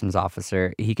as a customs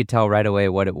officer, he could tell right away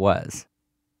what it was: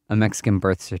 a Mexican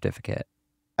birth certificate.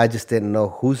 I just didn't know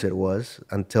whose it was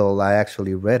until I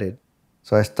actually read it.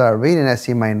 So I start reading, I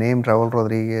see my name, Raul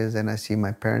Rodriguez, and I see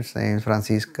my parents' names,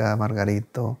 Francisca,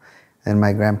 Margarito, and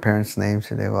my grandparents'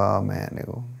 names. And they go, "Oh man," they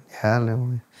go, "Yeah." They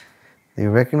go, "Do you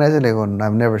recognize it?" They go,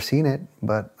 "I've never seen it,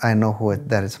 but I know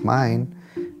that it's mine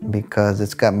because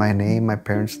it's got my name, my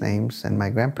parents' names, and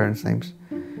my grandparents' names.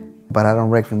 But I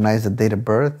don't recognize the date of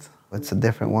birth. It's a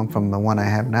different one from the one I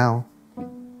have now."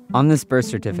 On this birth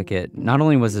certificate, not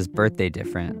only was his birthday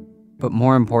different, but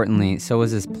more importantly, so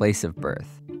was his place of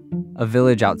birth, a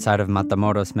village outside of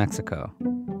Matamoros, Mexico.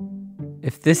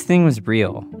 If this thing was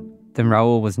real, then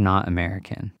Raul was not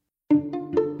American.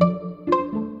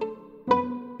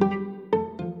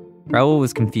 Raul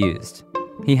was confused.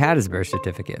 He had his birth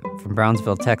certificate from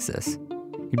Brownsville, Texas.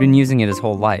 He'd been using it his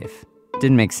whole life.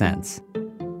 Didn't make sense.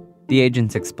 The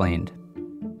agents explained.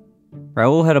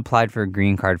 Raul had applied for a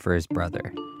green card for his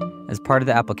brother. As part of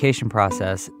the application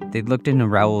process, they'd looked into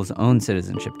Raul's own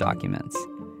citizenship documents.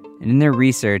 And in their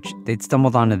research, they'd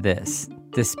stumbled onto this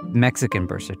Mexican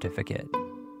birth certificate.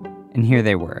 And here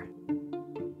they were.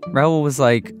 Raul was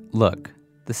like, "Look,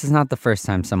 this is not the first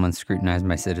time someone scrutinized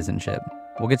my citizenship.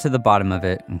 We'll get to the bottom of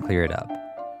it and clear it up."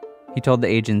 He told the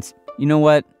agents, "You know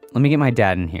what? Let me get my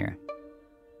dad in here."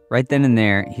 Right then and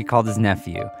there, he called his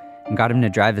nephew and got him to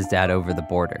drive his dad over the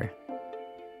border.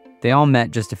 They all met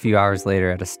just a few hours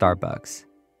later at a Starbucks.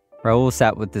 Raul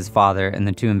sat with his father and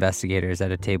the 2 investigators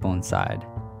at a table inside.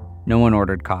 No one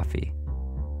ordered coffee.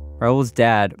 Raul's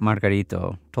dad,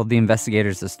 Margarito, told the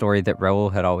investigators a story that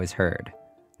Raul had always heard,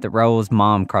 that Raul's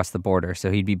mom crossed the border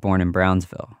so he'd be born in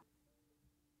Brownsville.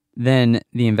 Then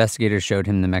the investigators showed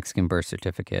him the Mexican birth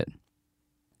certificate.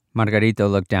 Margarito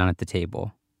looked down at the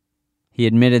table. He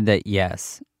admitted that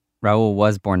yes, Raul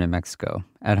was born in Mexico,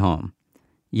 at home.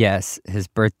 Yes, his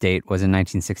birth date was in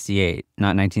 1968,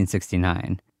 not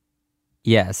 1969.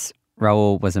 Yes,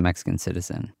 Raul was a Mexican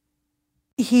citizen.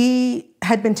 He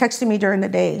had been texting me during the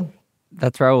day.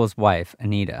 That's Raul's wife,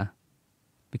 Anita.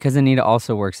 Because Anita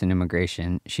also works in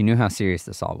immigration, she knew how serious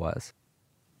this all was.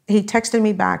 He texted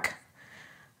me back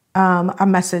a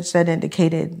message that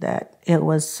indicated that it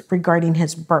was regarding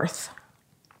his birth.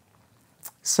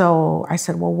 So I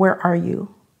said, "Well, where are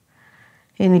you?"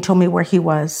 And he told me where he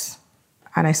was.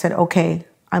 And I said, "Okay,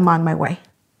 I'm on my way."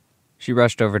 She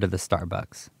rushed over to the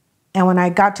Starbucks. And when I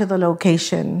got to the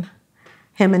location,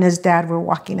 him and his dad were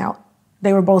walking out.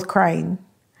 They were both crying.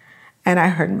 And I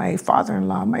heard my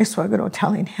father-in-law, my suegro,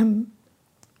 telling him,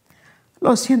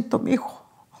 "Lo siento, mijo.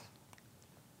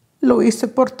 Lo hice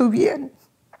por tu bien.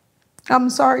 I'm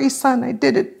sorry, son. I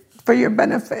did it for your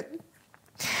benefit."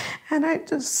 And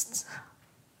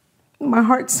my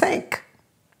heart sank.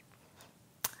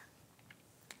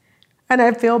 And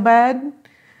I feel bad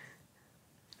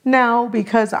now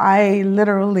because I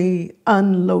literally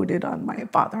unloaded on my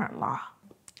father-in-law.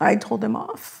 I told him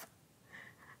off.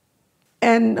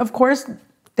 And of course,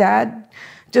 Dad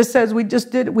just says, we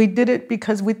did it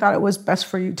because we thought it was best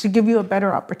for you, to give you a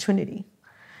better opportunity.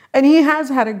 And he has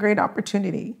had a great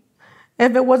opportunity.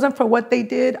 If it wasn't for what they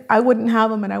did, I wouldn't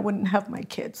have him and I wouldn't have my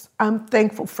kids. I'm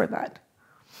thankful for that.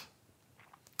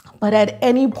 But at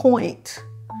any point,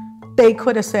 they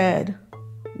could have said,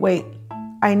 "Wait,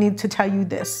 I need to tell you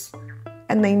this.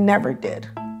 And they never did.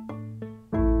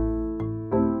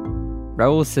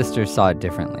 Raul's sisters saw it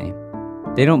differently.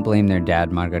 They don't blame their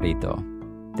dad, Margarito.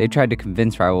 They tried to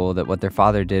convince Raul that what their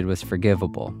father did was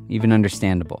forgivable, even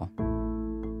understandable.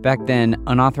 Back then,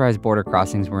 unauthorized border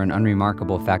crossings were an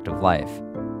unremarkable fact of life.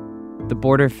 The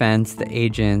border fence, the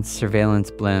agents,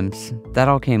 surveillance blimps, that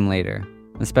all came later,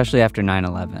 especially after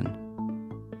 9/11.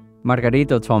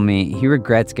 Margarito told me he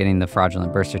regrets getting the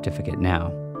fraudulent birth certificate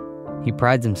now. He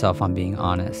prides himself on being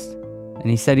honest, and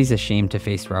he said he's ashamed to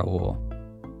face Raul.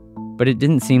 But it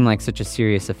didn't seem like such a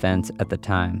serious offense at the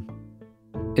time.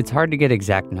 It's hard to get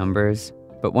exact numbers,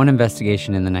 but one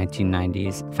investigation in the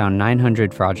 1990s found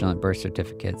 900 fraudulent birth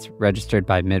certificates registered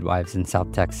by midwives in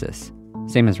South Texas,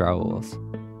 same as Raul's.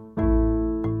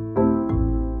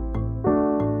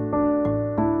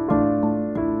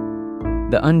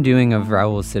 The undoing of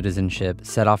Raul's citizenship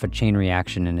set off a chain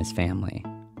reaction in his family.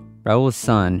 Raul's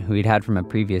son, who he'd had from a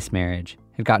previous marriage,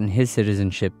 had gotten his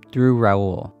citizenship through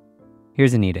Raul.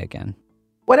 Here's Anita again.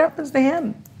 What happens to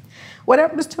him? What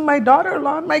happens to my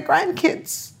daughter-in-law and my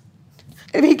grandkids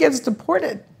if he gets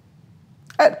deported?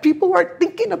 People aren't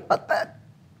thinking about that.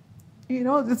 You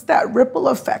know, it's that ripple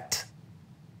effect.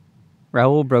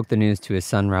 Raul broke the news to his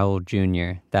son Raul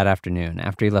Jr. that afternoon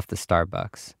after he left the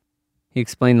Starbucks. He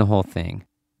explained the whole thing.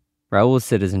 Raul's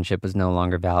citizenship was no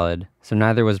longer valid, so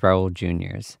neither was Raul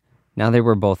Jr.'s. Now they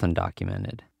were both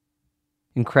undocumented.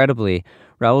 Incredibly,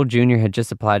 Raul Jr. had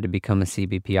just applied to become a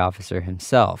CBP officer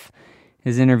himself.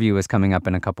 His interview was coming up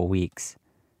in a couple weeks.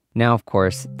 Now, of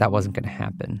course, that wasn't going to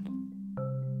happen.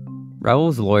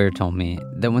 Raul's lawyer told me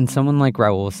that when someone like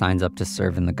Raul signs up to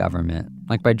serve in the government,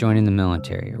 like by joining the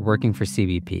military or working for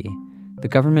CBP, the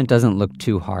government doesn't look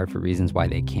too hard for reasons why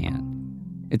they can't.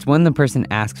 It's when the person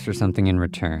asks for something in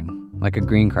return, like a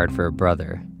green card for a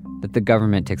brother, that the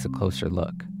government takes a closer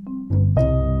look.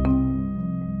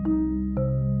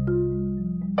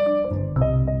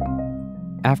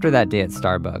 After that day at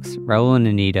Starbucks, Raul and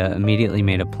Anita immediately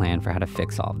made a plan for how to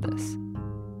fix all of this.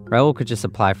 Raul could just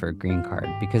apply for a green card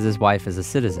because his wife is a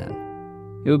citizen.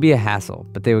 It would be a hassle,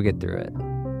 but they would get through it.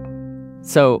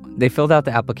 So they filled out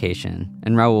the application,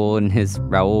 and Raul, in his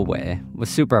Raul way, was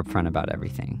super upfront about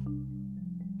everything.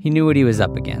 He knew what he was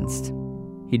up against.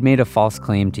 He'd made a false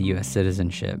claim to U.S.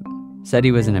 citizenship, said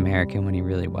he was an American when he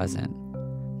really wasn't.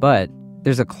 But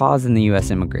there's a clause in the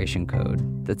U.S. Immigration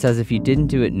Code that says if you didn't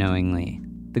do it knowingly,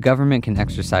 the government can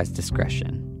exercise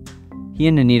discretion. He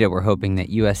and Anita were hoping that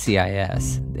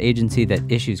USCIS, the agency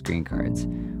that issues green cards,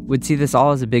 would see this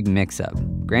all as a big mix-up,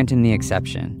 grant him the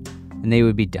exception, and they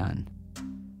would be done.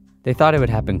 They thought it would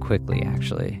happen quickly,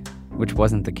 actually, which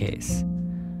wasn't the case.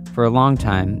 For a long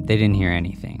time, they didn't hear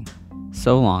anything.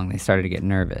 So long, they started to get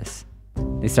nervous.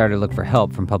 They started to look for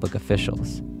help from public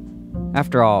officials.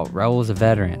 After all, Raul was a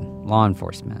veteran, law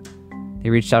enforcement. They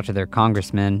reached out to their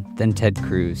congressman, then Ted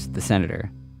Cruz, the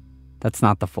senator. That's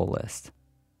not the full list.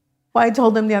 Well, I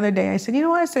told them the other day, I said, you know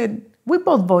what? I said, we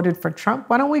both voted for Trump.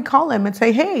 Why don't we call him and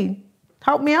say, hey,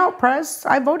 help me out, press.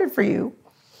 I voted for you.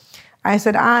 I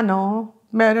said, no,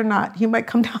 better not. He might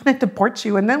come down and deport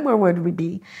you, and then where would we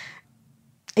be?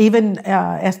 Even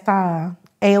esta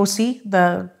AOC,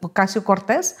 the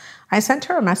Ocasio-Cortez, I sent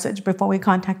her a message before we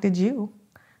contacted you.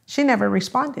 She never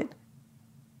responded.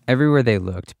 Everywhere they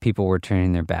looked, people were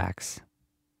turning their backs.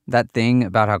 That thing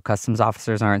about how customs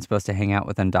officers aren't supposed to hang out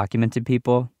with undocumented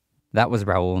people, that was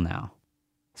Raul now.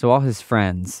 So all his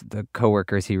friends, the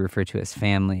coworkers he referred to as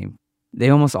family, they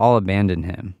almost all abandoned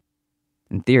him.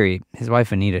 In theory, his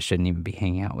wife Anita shouldn't even be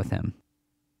hanging out with him.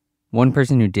 One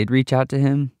person who did reach out to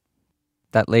him,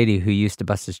 that lady who used to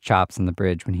bust his chops on the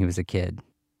bridge when he was a kid.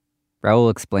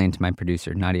 Raul explained to my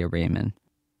producer, Nadia Raymond.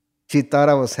 She thought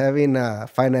I was having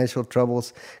financial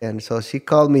troubles, and so she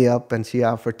called me up and she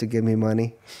offered to give me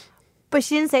money. But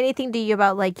she didn't say anything to you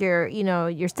about like your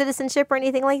citizenship or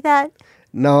anything like that?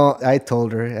 No, I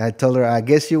told her, I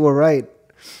guess you were right.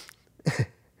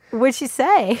 What'd she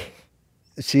say?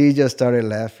 She just started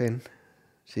laughing.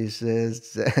 She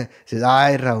says,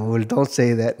 ay, Raul, don't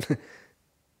say that.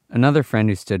 Another friend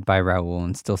who stood by Raul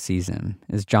and still sees him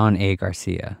is John A.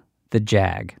 Garcia, the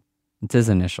JAG. It's his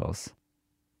initials.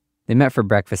 They met for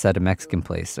breakfast at a Mexican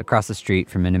place across the street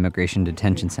from an immigration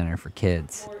detention center for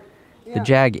kids. The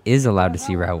JAG is allowed to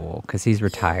see Raul because he's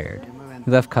retired.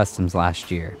 He left customs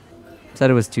last year. Said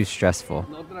it was too stressful.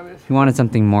 He wanted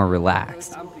something more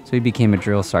relaxed, so he became a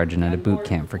drill sergeant at a boot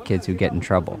camp for kids who get in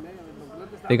trouble.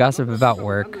 They gossip about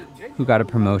work, who got a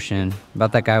promotion,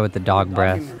 about that guy with the dog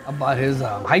breath. About his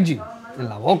hygiene in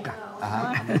la boca.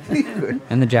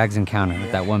 And the JAG's encounter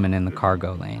with that woman in the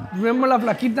cargo lane. Remember la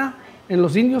flaquita en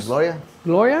Los Indios? Gloria?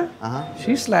 Gloria?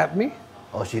 She slapped me.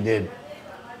 Oh, she did.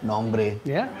 No, hombre.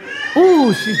 Yeah.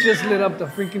 Ooh, she just lit up the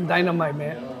freaking dynamite,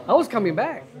 man. I was coming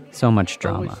back. So much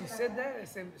But when drama. she said that, I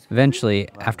said, Eventually,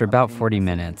 after about 40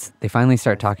 minutes, they finally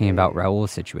start talking about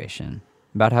Raul's situation,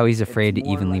 about how he's afraid to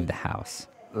even leave the house.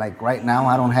 Like right now,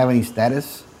 I don't have any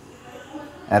status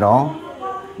at all.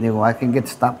 You know, I can get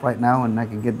stopped right now and I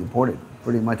can get deported,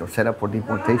 pretty much, or set up for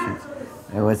deportations.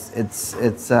 You know,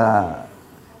 it's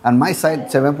on my side,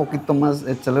 se ve un poquito más,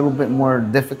 it's a little bit more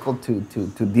difficult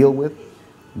to deal with,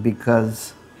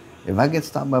 because if I get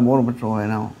stopped by Border Patrol right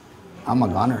now, I'm a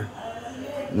goner.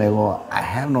 I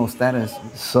have no status.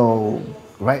 So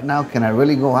right now, can I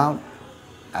really go out?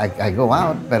 I go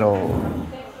out, pero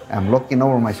I'm looking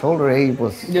over my shoulder. Hey,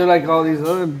 pues, you're like all these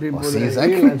other people pues, that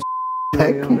exactly.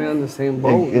 We're on the same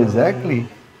boat. Exactly.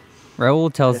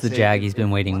 Raul tells the JAG he's been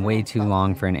waiting way too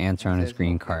long for an answer on his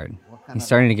green card. He's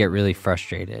starting to get really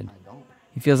frustrated.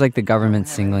 He feels like the government's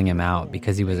singling him out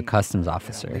because he was a customs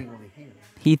officer.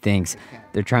 He thinks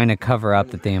they're trying to cover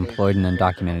up that they employed an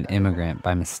undocumented immigrant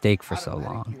by mistake for so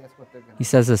long. He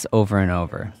says this over and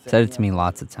over, said it to me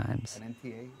lots of times.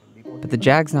 But the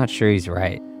JAG's not sure he's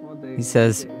right. He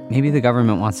says maybe the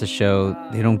government wants to show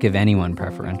they don't give anyone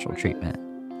preferential treatment.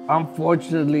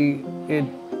 Unfortunately,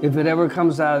 if it ever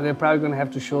comes out, they're probably going to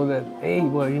have to show that, hey,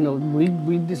 well, you know,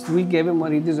 we gave him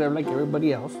what he deserved like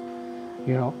everybody else.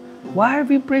 You know, why if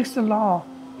he breaks the law,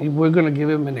 we're going to give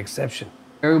him an exception?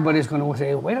 Everybody's going to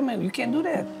say, wait a minute, you can't do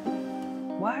that.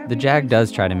 Why? The JAG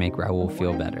does try to make Raul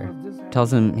feel better.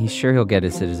 Tells him he's sure he'll get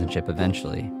his citizenship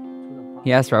eventually.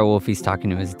 He asks Raul if he's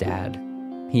talking to his dad.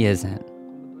 He isn't.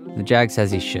 The JAG says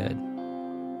he should.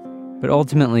 But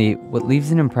ultimately, what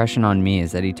leaves an impression on me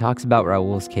is that he talks about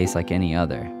Raul's case like any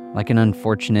other, like an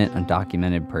unfortunate,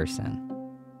 undocumented person.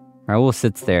 Raul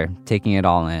sits there, taking it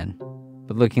all in,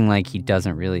 but looking like he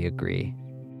doesn't really agree.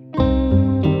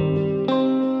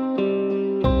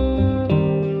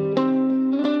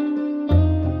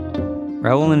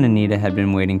 Raul and Anita had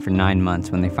been waiting for 9 months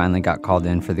when they finally got called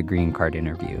in for the green card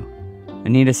interview.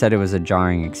 Anita said it was a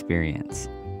jarring experience.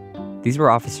 These were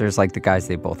officers like the guys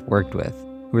they both worked with,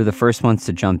 who were the first ones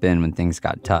to jump in when things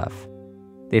got tough.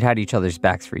 They'd had each other's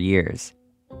backs for years.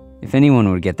 If anyone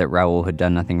would get that Raul had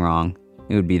done nothing wrong,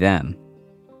 it would be them.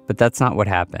 But that's not what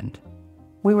happened.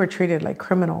 We were treated like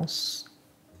criminals.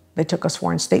 They took a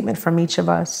sworn statement from each of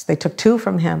us. They took 2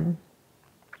 from him.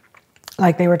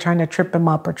 Like they were trying to trip him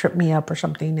up or trip me up or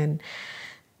something. And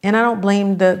I don't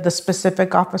blame the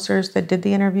specific officers that did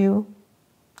the interview.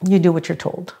 You do what you're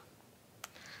told.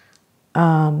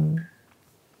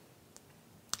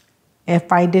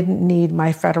 If I didn't need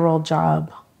my federal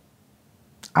job,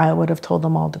 I would have told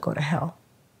them all to go to hell.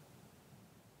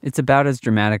 It's about as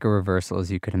dramatic a reversal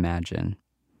as you could imagine.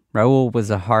 Raul was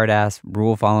a hard-ass,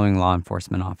 rule-following law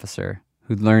enforcement officer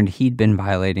who'd learned he'd been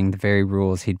violating the very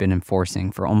rules he'd been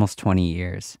enforcing for almost 20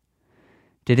 years.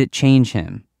 Did it change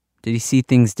him? Did he see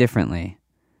things differently?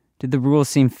 Did the rules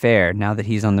seem fair now that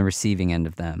he's on the receiving end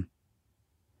of them?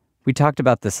 We talked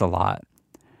about this a lot.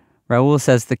 Raul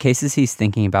says the cases he's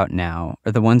thinking about now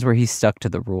are the ones where he stuck to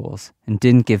the rules and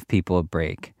didn't give people a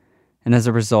break. And as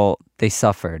a result, they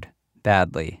suffered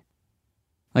badly.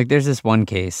 Like there's this one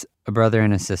case, a brother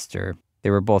and a sister. They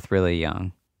were both really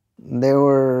young. They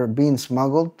were being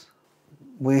smuggled.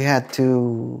 We had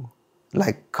to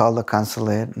call the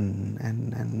consulate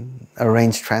and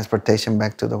arrange transportation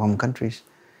back to the home countries.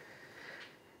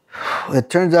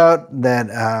 It turns out that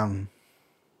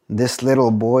this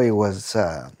little boy was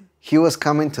he was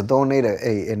coming to donate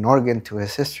an organ to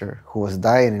his sister who was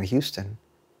dying in Houston.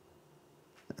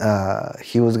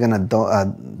 He was gonna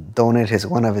donate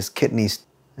one of his kidneys,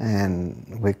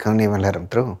 and we couldn't even let him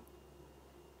through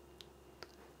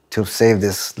to save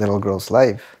this little girl's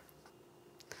life.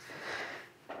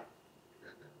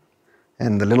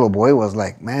 And the little boy was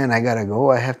like, man, I gotta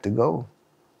go, I have to go.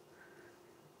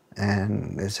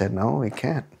 And they said, no, we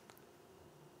can't.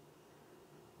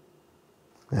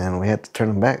 And we had to turn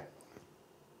him back.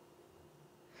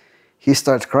 He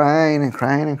starts crying and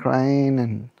crying and crying,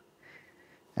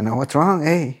 and what's wrong?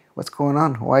 Hey, what's going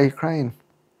on? Why are you crying?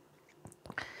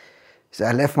 He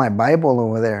said, I left my Bible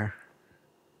over there.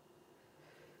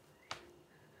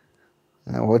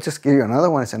 And we'll just give you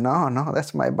another one. I said, no,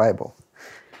 that's my Bible.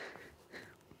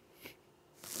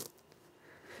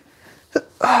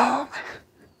 Oh, man.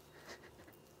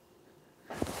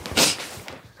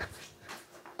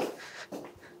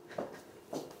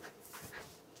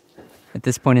 At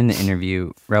this point in the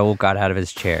interview, Raul got out of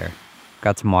his chair,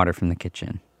 got some water from the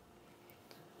kitchen.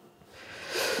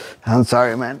 I'm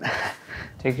sorry, man.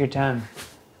 Take your time.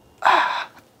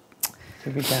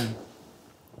 Take your time.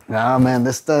 No, man,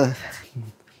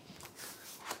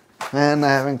 Man, I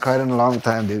haven't cried in a long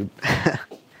time, dude.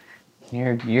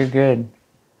 You're good.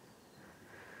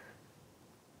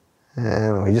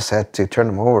 And we just had to turn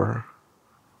him over.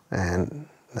 And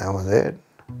that was it.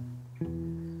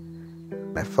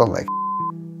 I felt like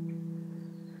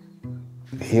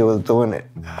he was doing it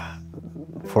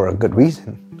for a good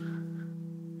reason.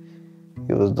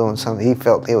 He was doing something, he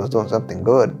felt he was doing something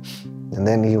good. And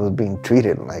then he was being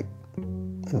treated like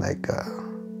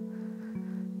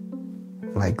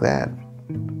that.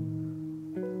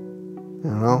 You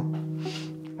know?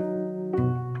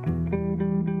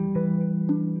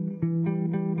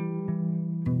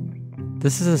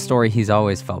 This is a story he's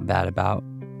always felt bad about,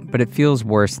 but it feels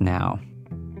worse now.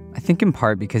 I think in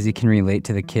part because he can relate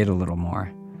to the kid a little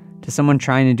more, to someone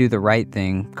trying to do the right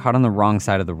thing, caught on the wrong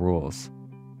side of the rules.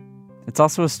 It's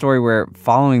also a story where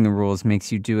following the rules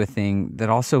makes you do a thing that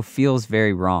also feels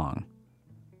very wrong.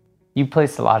 You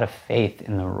placed a lot of faith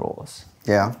in the rules.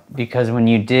 Yeah. Because when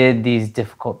you did these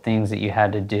difficult things that you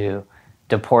had to do,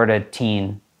 deport a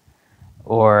teen,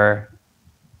 or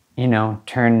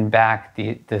turn back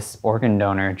this organ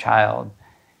donor child,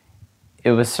 it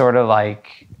was sort of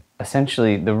like,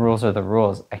 essentially, the rules are the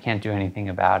rules. I can't do anything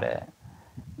about it.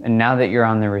 And now that you're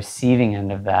on the receiving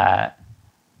end of that,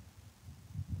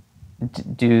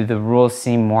 do the rules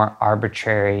seem more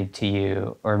arbitrary to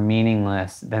you or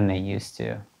meaningless than they used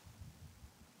to?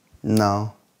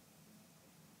 No.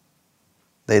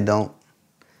 They don't.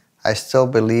 I still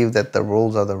believe that the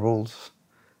rules are the rules.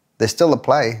 They still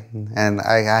apply, and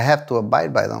I have to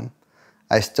abide by them.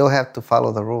 I still have to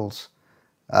follow the rules,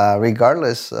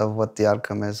 regardless of what the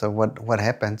outcome is or what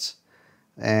happens.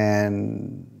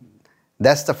 And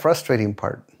that's the frustrating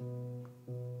part,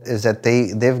 is that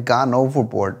they've gone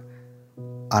overboard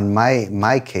on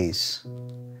my case,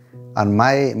 on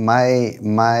my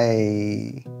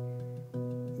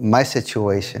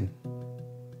situation.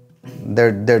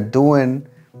 They're doing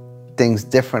things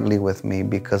differently with me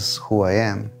because who I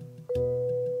am.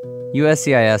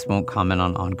 USCIS won't comment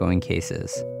on ongoing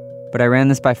cases, but I ran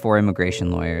this by 4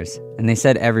 immigration lawyers, and they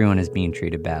said everyone is being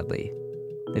treated badly.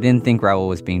 They didn't think Raul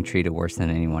was being treated worse than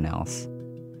anyone else.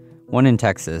 One in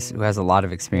Texas, who has a lot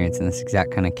of experience in this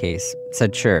exact kind of case,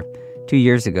 said sure, 2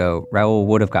 years ago, Raul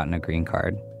would have gotten a green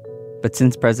card. But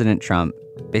since President Trump,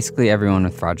 basically everyone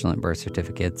with fraudulent birth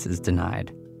certificates is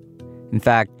denied. In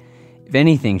fact, if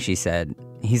anything, she said,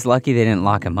 he's lucky they didn't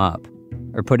lock him up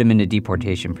or put him into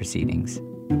deportation proceedings.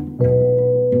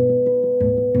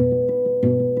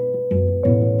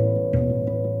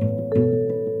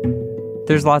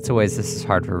 There's lots of ways this is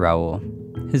hard for Raul.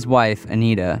 His wife,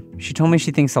 Anita, she told me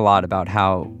she thinks a lot about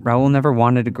how Raul never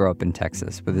wanted to grow up in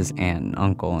Texas with his aunt and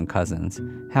uncle and cousins.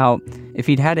 How, if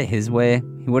he'd had it his way,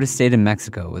 he would have stayed in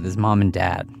Mexico with his mom and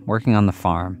dad, working on the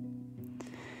farm.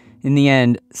 In the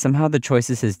end, somehow the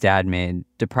choices his dad made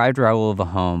deprived Raul of a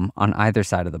home on either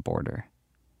side of the border.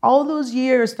 All those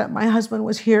years that my husband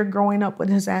was here growing up with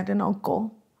his aunt and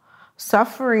uncle,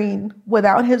 suffering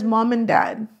without his mom and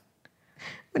dad.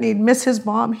 When he'd miss his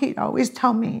mom, he'd always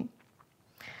tell me,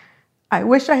 I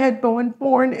wish I had been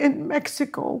born in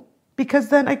Mexico because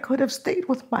then I could have stayed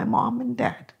with my mom and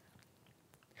dad.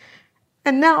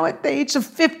 And now at the age of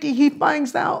 50, he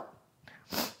finds out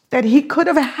that he could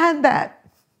have had that.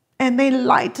 And they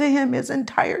lied to him his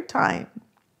entire time.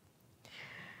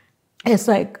 It's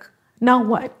like, now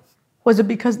what? Was it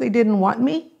because they didn't want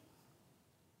me?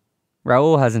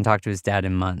 Raul hasn't talked to his dad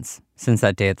in months, since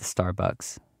that day at the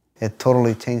Starbucks. It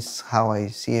totally changed how I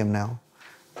see him now,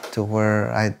 to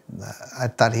where I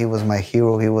thought he was my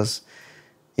hero. He was,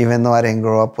 even though I didn't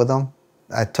grow up with him,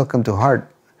 I took him to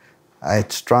heart. I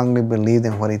strongly believed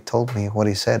in what he told me, what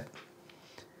he said.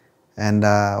 And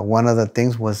one of the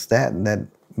things was that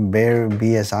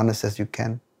be as honest as you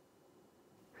can.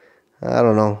 I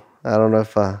don't know. I don't know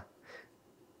if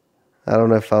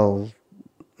I'll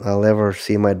ever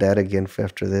see my dad again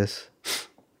after this.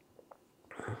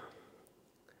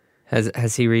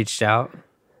 Has he reached out?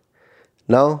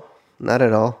 No, not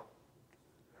at all.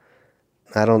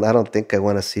 I don't think I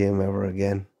want to see him ever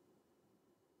again.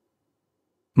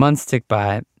 Months tick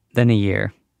by, then a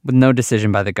year, with no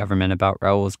decision by the government about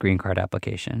Raul's green card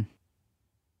application.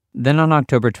 Then on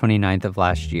October 29th of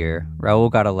last year, Raul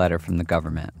got a letter from the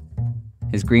government.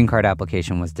 His green card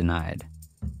application was denied.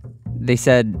 They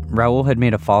said Raul had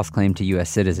made a false claim to U.S.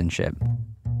 citizenship,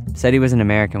 said he was an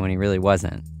American when he really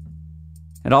wasn't.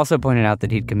 It also pointed out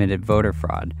that he'd committed voter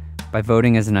fraud by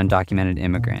voting as an undocumented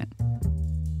immigrant.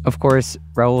 Of course,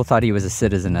 Raul thought he was a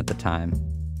citizen at the time.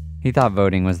 He thought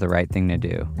voting was the right thing to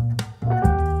do.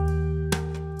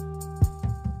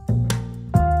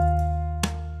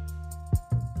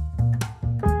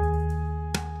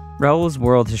 Raul's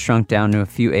world has shrunk down to a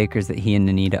few acres that he and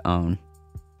Anita own.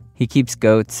 He keeps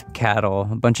goats, cattle,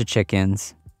 a bunch of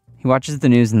chickens. He watches the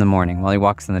news in the morning while he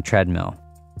walks on the treadmill.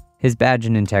 His badge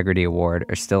and integrity award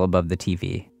are still above the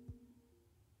TV.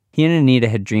 He and Anita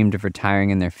had dreamed of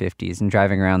retiring in their 50s and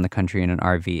driving around the country in an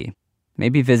RV,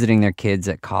 maybe visiting their kids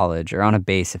at college or on a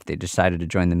base if they decided to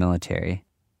join the military.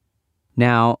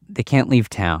 Now, they can't leave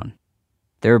town.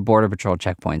 There are Border Patrol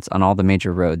checkpoints on all the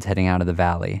major roads heading out of the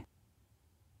valley.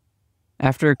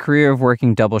 After a career of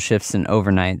working double shifts and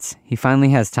overnights, he finally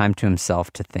has time to himself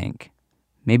to think.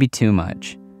 Maybe too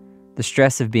much. The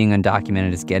stress of being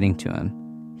undocumented is getting to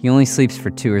him. He only sleeps for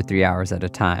 2 or 3 hours at a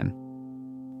time.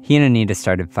 He and Anita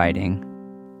started fighting.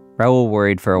 Raul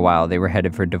worried for a while they were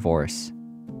headed for divorce.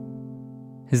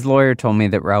 His lawyer told me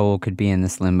that Raul could be in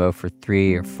this limbo for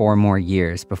 3 or 4 more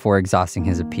years before exhausting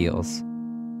his appeals.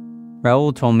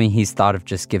 Raul told me he's thought of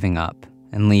just giving up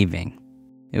and leaving.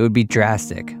 It would be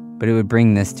drastic, but it would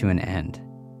bring this to an end.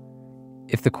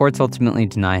 If the courts ultimately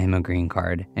deny him a green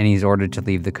card and he's ordered to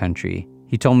leave the country,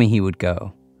 he told me he would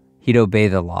go. He'd obey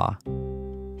the law.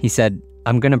 He said,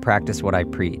 "I'm going to practice what I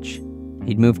preach."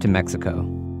 He'd move to Mexico.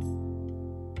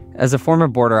 As a former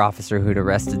border officer who'd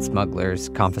arrested smugglers,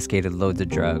 confiscated loads of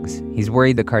drugs, he's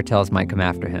worried the cartels might come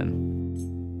after him.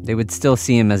 They would still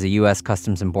see him as a U.S.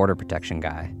 Customs and Border Protection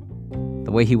guy,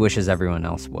 the way he wishes everyone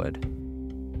else would.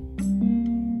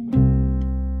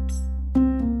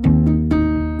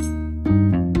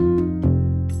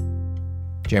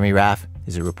 Jeremy Raff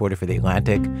is a reporter for The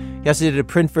Atlantic. He also did a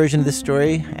print version of this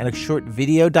story and a short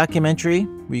video documentary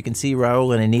where you can see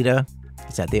Raul and Anita.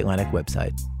 It's at the Atlantic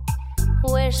website.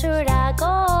 Where should I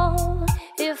go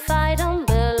if I don't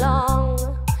belong?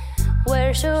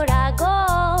 Where should I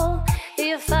go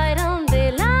if I don't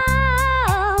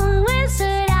belong? Where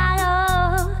should I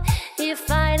go if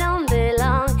I don't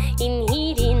belong? In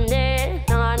heating there,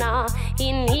 no,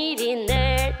 in heating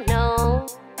there, no.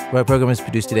 Our program is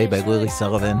produced today by Lily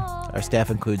Sullivan. Our staff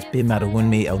includes Bim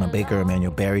Adewunmi, Elna Baker,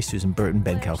 Emmanuel Barry, Susan Burton,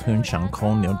 Ben Calhoun, Sean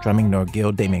Cole, Neil Drumming, Nor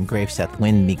Gill, Damien Graves, Seth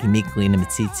Lynn, Miki Meek, Lena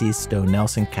Mitsitsi, Stowe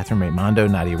Nelson, Catherine Raimondo,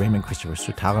 Nadia Raymond, Christopher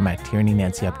Sutala, Matt Tierney,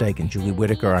 Nancy Updike, and Julie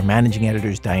Whitaker. Our managing editor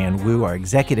is Diane Wu. Our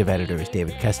executive editor is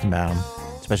David Kestenbaum.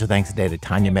 Special thanks today to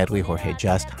Tanya Medley, Jorge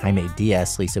Just, Jaime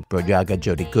Diaz, Lisa Brojaga,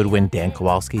 Jody Goodwin, Dan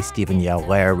Kowalski, Stephen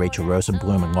Yell-Lair, Rachel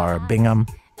Rosenblum, and Laura Bingham.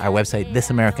 Our website,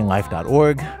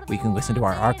 thisamericanlife.org, where you can listen to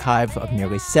our archive of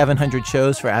nearly 700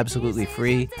 shows for absolutely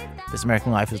free. This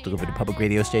American Life is delivered to public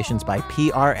radio stations by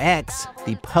PRX,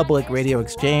 the Public Radio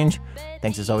Exchange.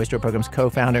 Thanks as always to our program's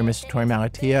co-founder, Mr. Torey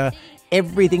Malatia.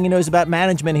 Everything he knows about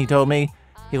management, he told me,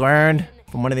 he learned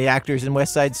from one of the actors in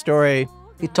West Side Story.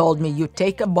 He told me, you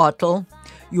take a bottle,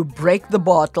 you break the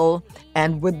bottle,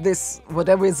 and with this,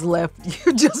 whatever is left,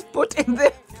 you just put in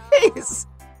their face.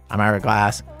 I'm Ira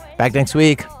Glass. Back next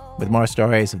week with more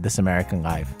stories of This American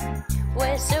Life.